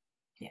tonight?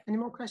 Yeah. Any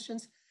more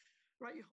questions? Right.